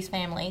closure to these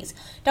families.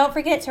 Don't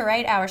forget to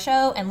rate our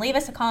show and leave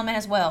us a comment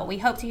as well. We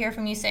hope to hear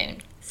from you soon.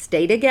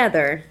 Stay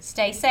together.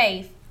 Stay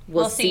safe.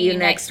 We'll see you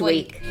next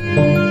week.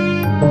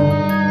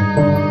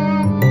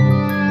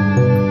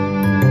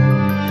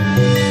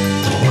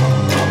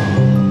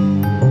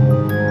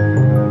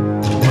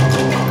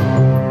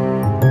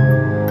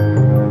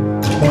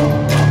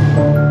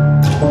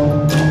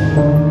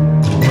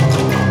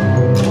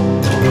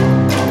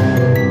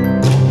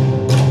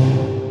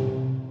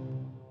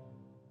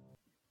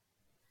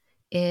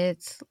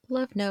 It's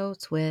Love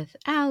Notes with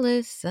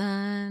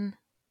Allison.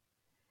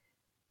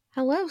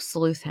 Hello,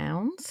 sleuth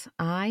hounds.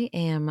 I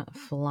am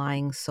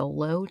flying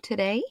solo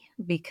today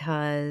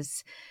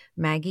because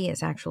Maggie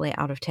is actually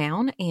out of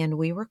town, and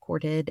we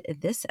recorded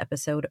this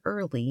episode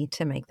early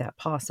to make that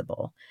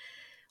possible.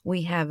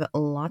 We have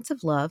lots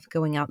of love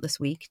going out this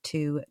week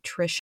to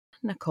Trisha,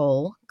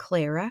 Nicole,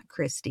 Clara,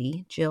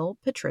 Christy, Jill,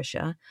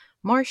 Patricia,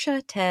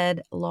 Marcia,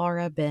 Ted,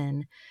 Laura,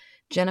 Ben,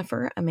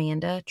 Jennifer,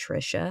 Amanda,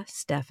 Trisha,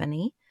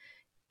 Stephanie,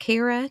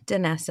 Kara,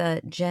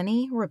 Danessa,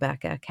 Jenny,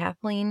 Rebecca,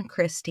 Kathleen,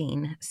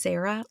 Christine,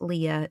 Sarah,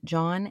 Leah,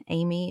 John,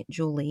 Amy,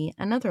 Julie,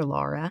 another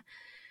Laura,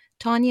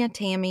 Tanya,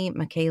 Tammy,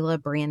 Michaela,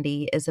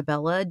 Brandy,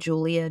 Isabella,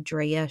 Julia,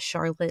 Drea,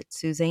 Charlotte,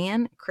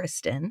 Suzanne,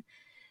 Kristen,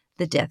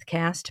 the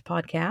Deathcast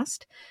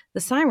podcast, the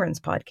Sirens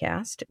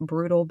podcast,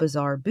 Brutal,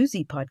 Bizarre,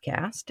 Boozy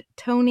podcast,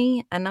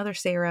 Tony, another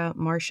Sarah,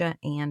 Marcia,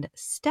 and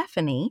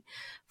Stephanie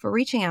for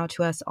reaching out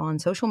to us on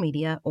social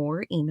media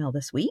or email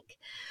this week.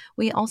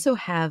 We also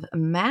have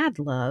mad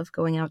love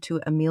going out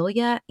to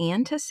Amelia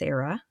and to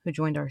Sarah, who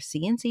joined our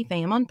CNC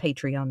fam on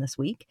Patreon this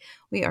week.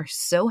 We are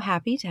so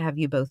happy to have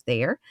you both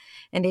there.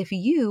 And if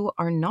you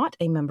are not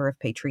a member of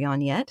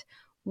Patreon yet,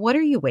 what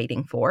are you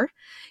waiting for?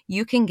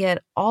 You can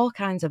get all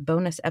kinds of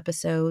bonus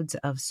episodes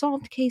of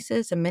solved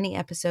cases and mini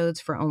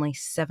episodes for only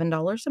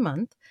 $7 a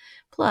month.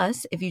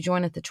 Plus, if you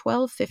join at the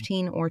 $12,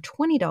 $15, or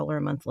 $20 a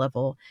month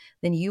level,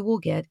 then you will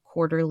get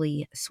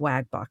quarterly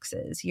swag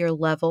boxes. Your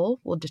level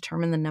will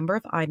determine the number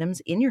of items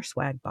in your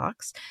swag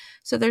box,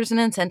 so there's an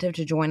incentive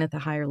to join at the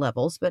higher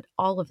levels, but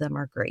all of them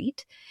are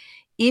great.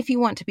 If you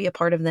want to be a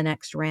part of the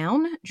next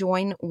round,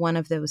 join one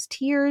of those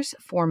tiers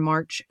for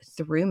March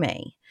through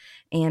May.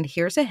 And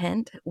here's a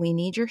hint, we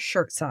need your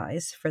shirt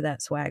size for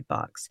that swag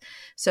box.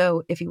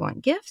 So if you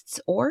want gifts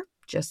or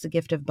just the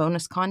gift of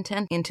bonus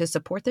content and to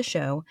support the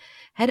show,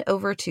 head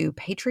over to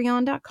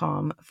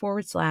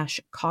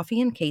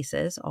patreon.com/coffee and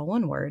cases, all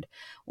one word,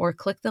 or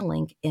click the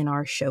link in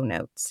our show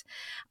notes.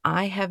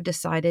 I have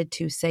decided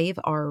to save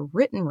our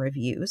written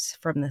reviews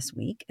from this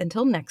week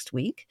until next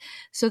week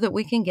so that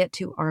we can get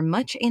to our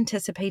much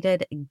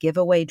anticipated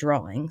giveaway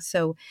drawing.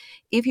 So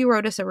if you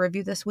wrote us a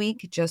review this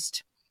week,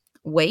 just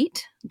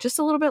wait just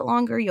a little bit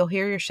longer. You'll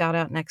hear your shout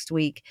out next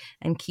week,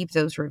 and keep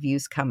those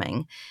reviews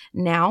coming.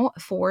 Now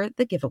for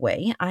the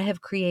giveaway, I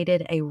have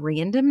created a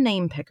random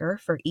name picker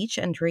for each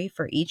entry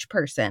for each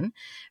person.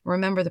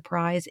 Remember, the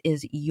prize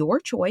is your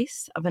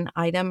choice of an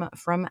item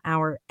from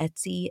our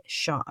Etsy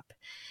shop.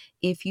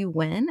 If you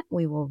win,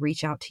 we will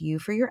reach out to you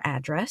for your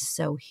address.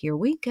 So here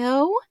we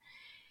go.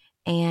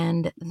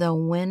 And the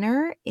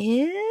winner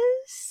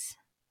is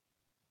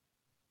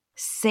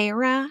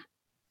Sarah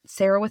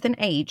with an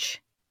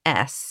H,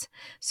 S.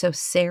 So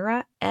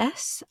Sarah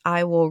S.,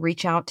 I will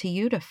reach out to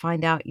you to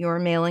find out your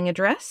mailing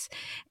address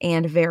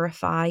and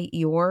verify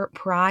your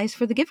prize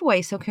for the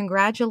giveaway. So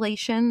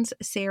congratulations,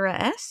 Sarah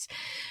S.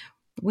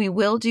 We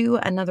will do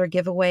another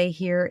giveaway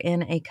here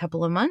in a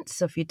couple of months.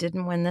 So if you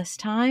didn't win this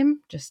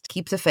time, just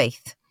keep the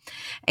faith.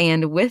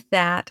 And with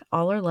that,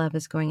 all our love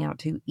is going out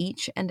to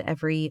each and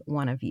every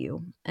one of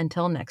you.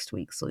 Until next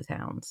week, Sleuth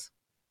Hounds.